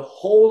 The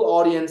whole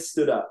audience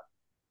stood up.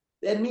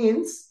 That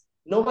means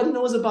nobody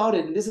knows about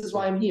it. And this is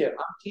why I'm here.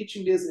 I'm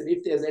teaching this. And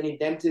if there's any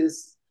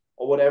dentists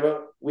or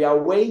whatever, we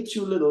are way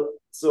too little.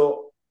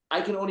 So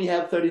I can only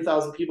have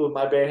 30,000 people with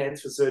my bare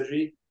hands for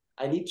surgery.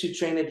 I need to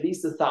train at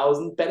least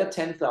 1,000, better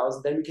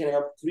 10,000. Then we can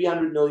help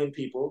 300 million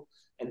people.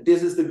 And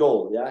this is the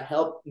goal. Yeah,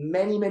 help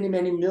many, many,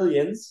 many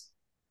millions.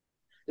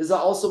 This is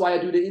also why I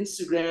do the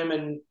Instagram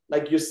and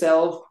like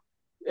yourself.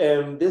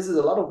 This is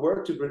a lot of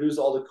work to produce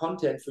all the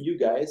content for you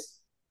guys,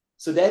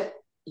 so that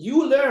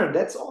you learn.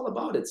 That's all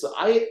about it. So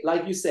I,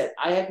 like you said,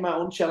 I had my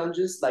own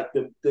challenges. Like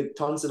the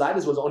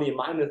tonsillitis was only a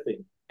minor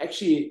thing.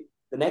 Actually,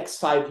 the next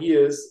 5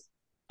 years,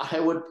 I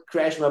would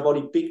crash my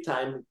body big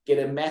time, get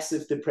a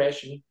massive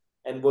depression,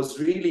 and was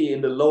really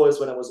in the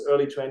lowest when I was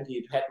early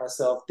 20. Had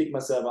myself, dig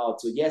myself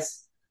out. So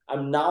yes,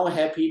 I'm now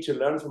happy to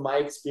learn from my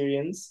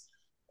experience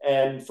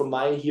and from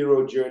my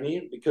hero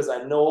journey, because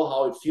I know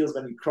how it feels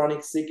when you're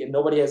chronic sick and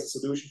nobody has a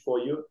solution for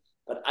you.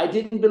 But I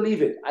didn't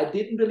believe it. I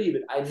didn't believe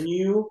it. I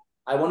knew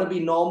I want to be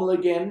normal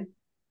again.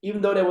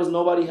 Even though there was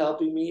nobody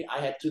helping me, I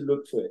had to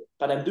look for it.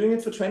 But I'm doing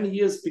it for 20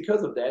 years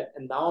because of that.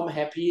 And now I'm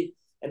happy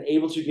and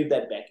able to give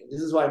that back. And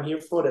this is what I'm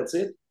here for. That's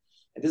it.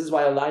 And this is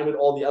why I align with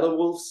all the other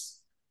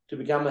wolves to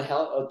become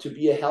to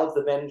be a health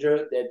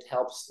avenger that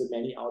helps the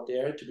many out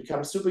there to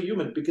become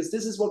superhuman, because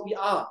this is what we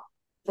are.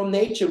 From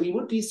nature, we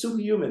would be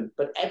superhuman,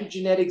 but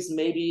epigenetics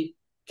maybe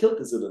killed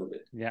this a little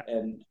bit. Yeah.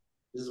 And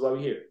this is why we're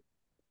here.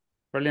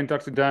 Brilliant,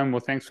 Dr. Dome. Well,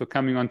 thanks for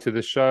coming on to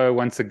the show.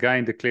 Once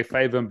again, declare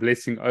favor and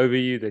blessing over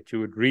you, that you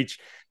would reach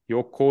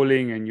your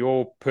calling and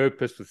your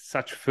purpose with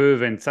such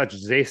fervor and such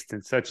zest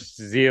and such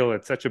zeal.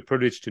 It's such a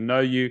privilege to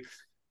know you.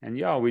 And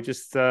yeah, we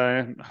just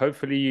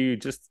hopefully you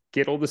just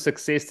get all the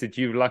success that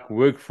you've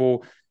worked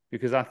for,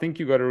 because I think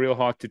you've got a real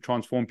heart to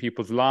transform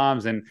people's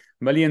lives, and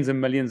millions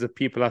of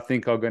people I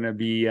think are going to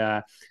be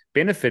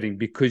benefiting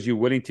because you're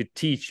willing to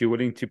teach, you're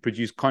willing to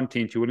produce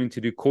content, you're willing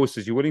to do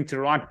courses, you're willing to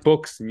write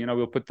books. And,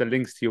 we'll put the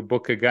links to your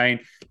book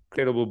again.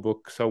 Incredible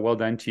book. So well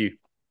done to you.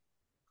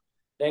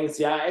 Thanks.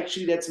 Yeah,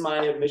 actually, that's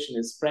my mission,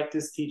 is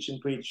practice, teach, and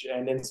preach,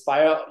 and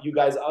inspire you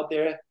guys out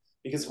there.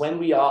 Because when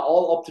we are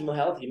all optimal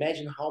health,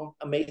 imagine how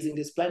amazing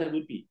this planet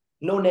would be.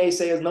 No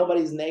naysayers,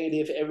 nobody's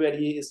negative,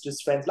 everybody is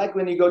just friends. Like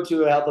when you go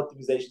to a health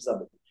optimization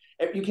summit,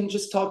 you can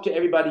just talk to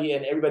everybody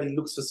and everybody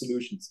looks for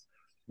solutions.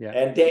 Yeah.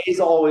 And there is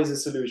always a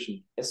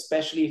solution,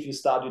 especially if you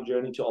start your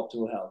journey to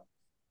optimal health.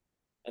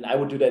 And I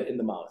would do that in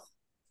the mouth.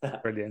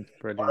 Brilliant.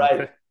 All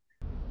right.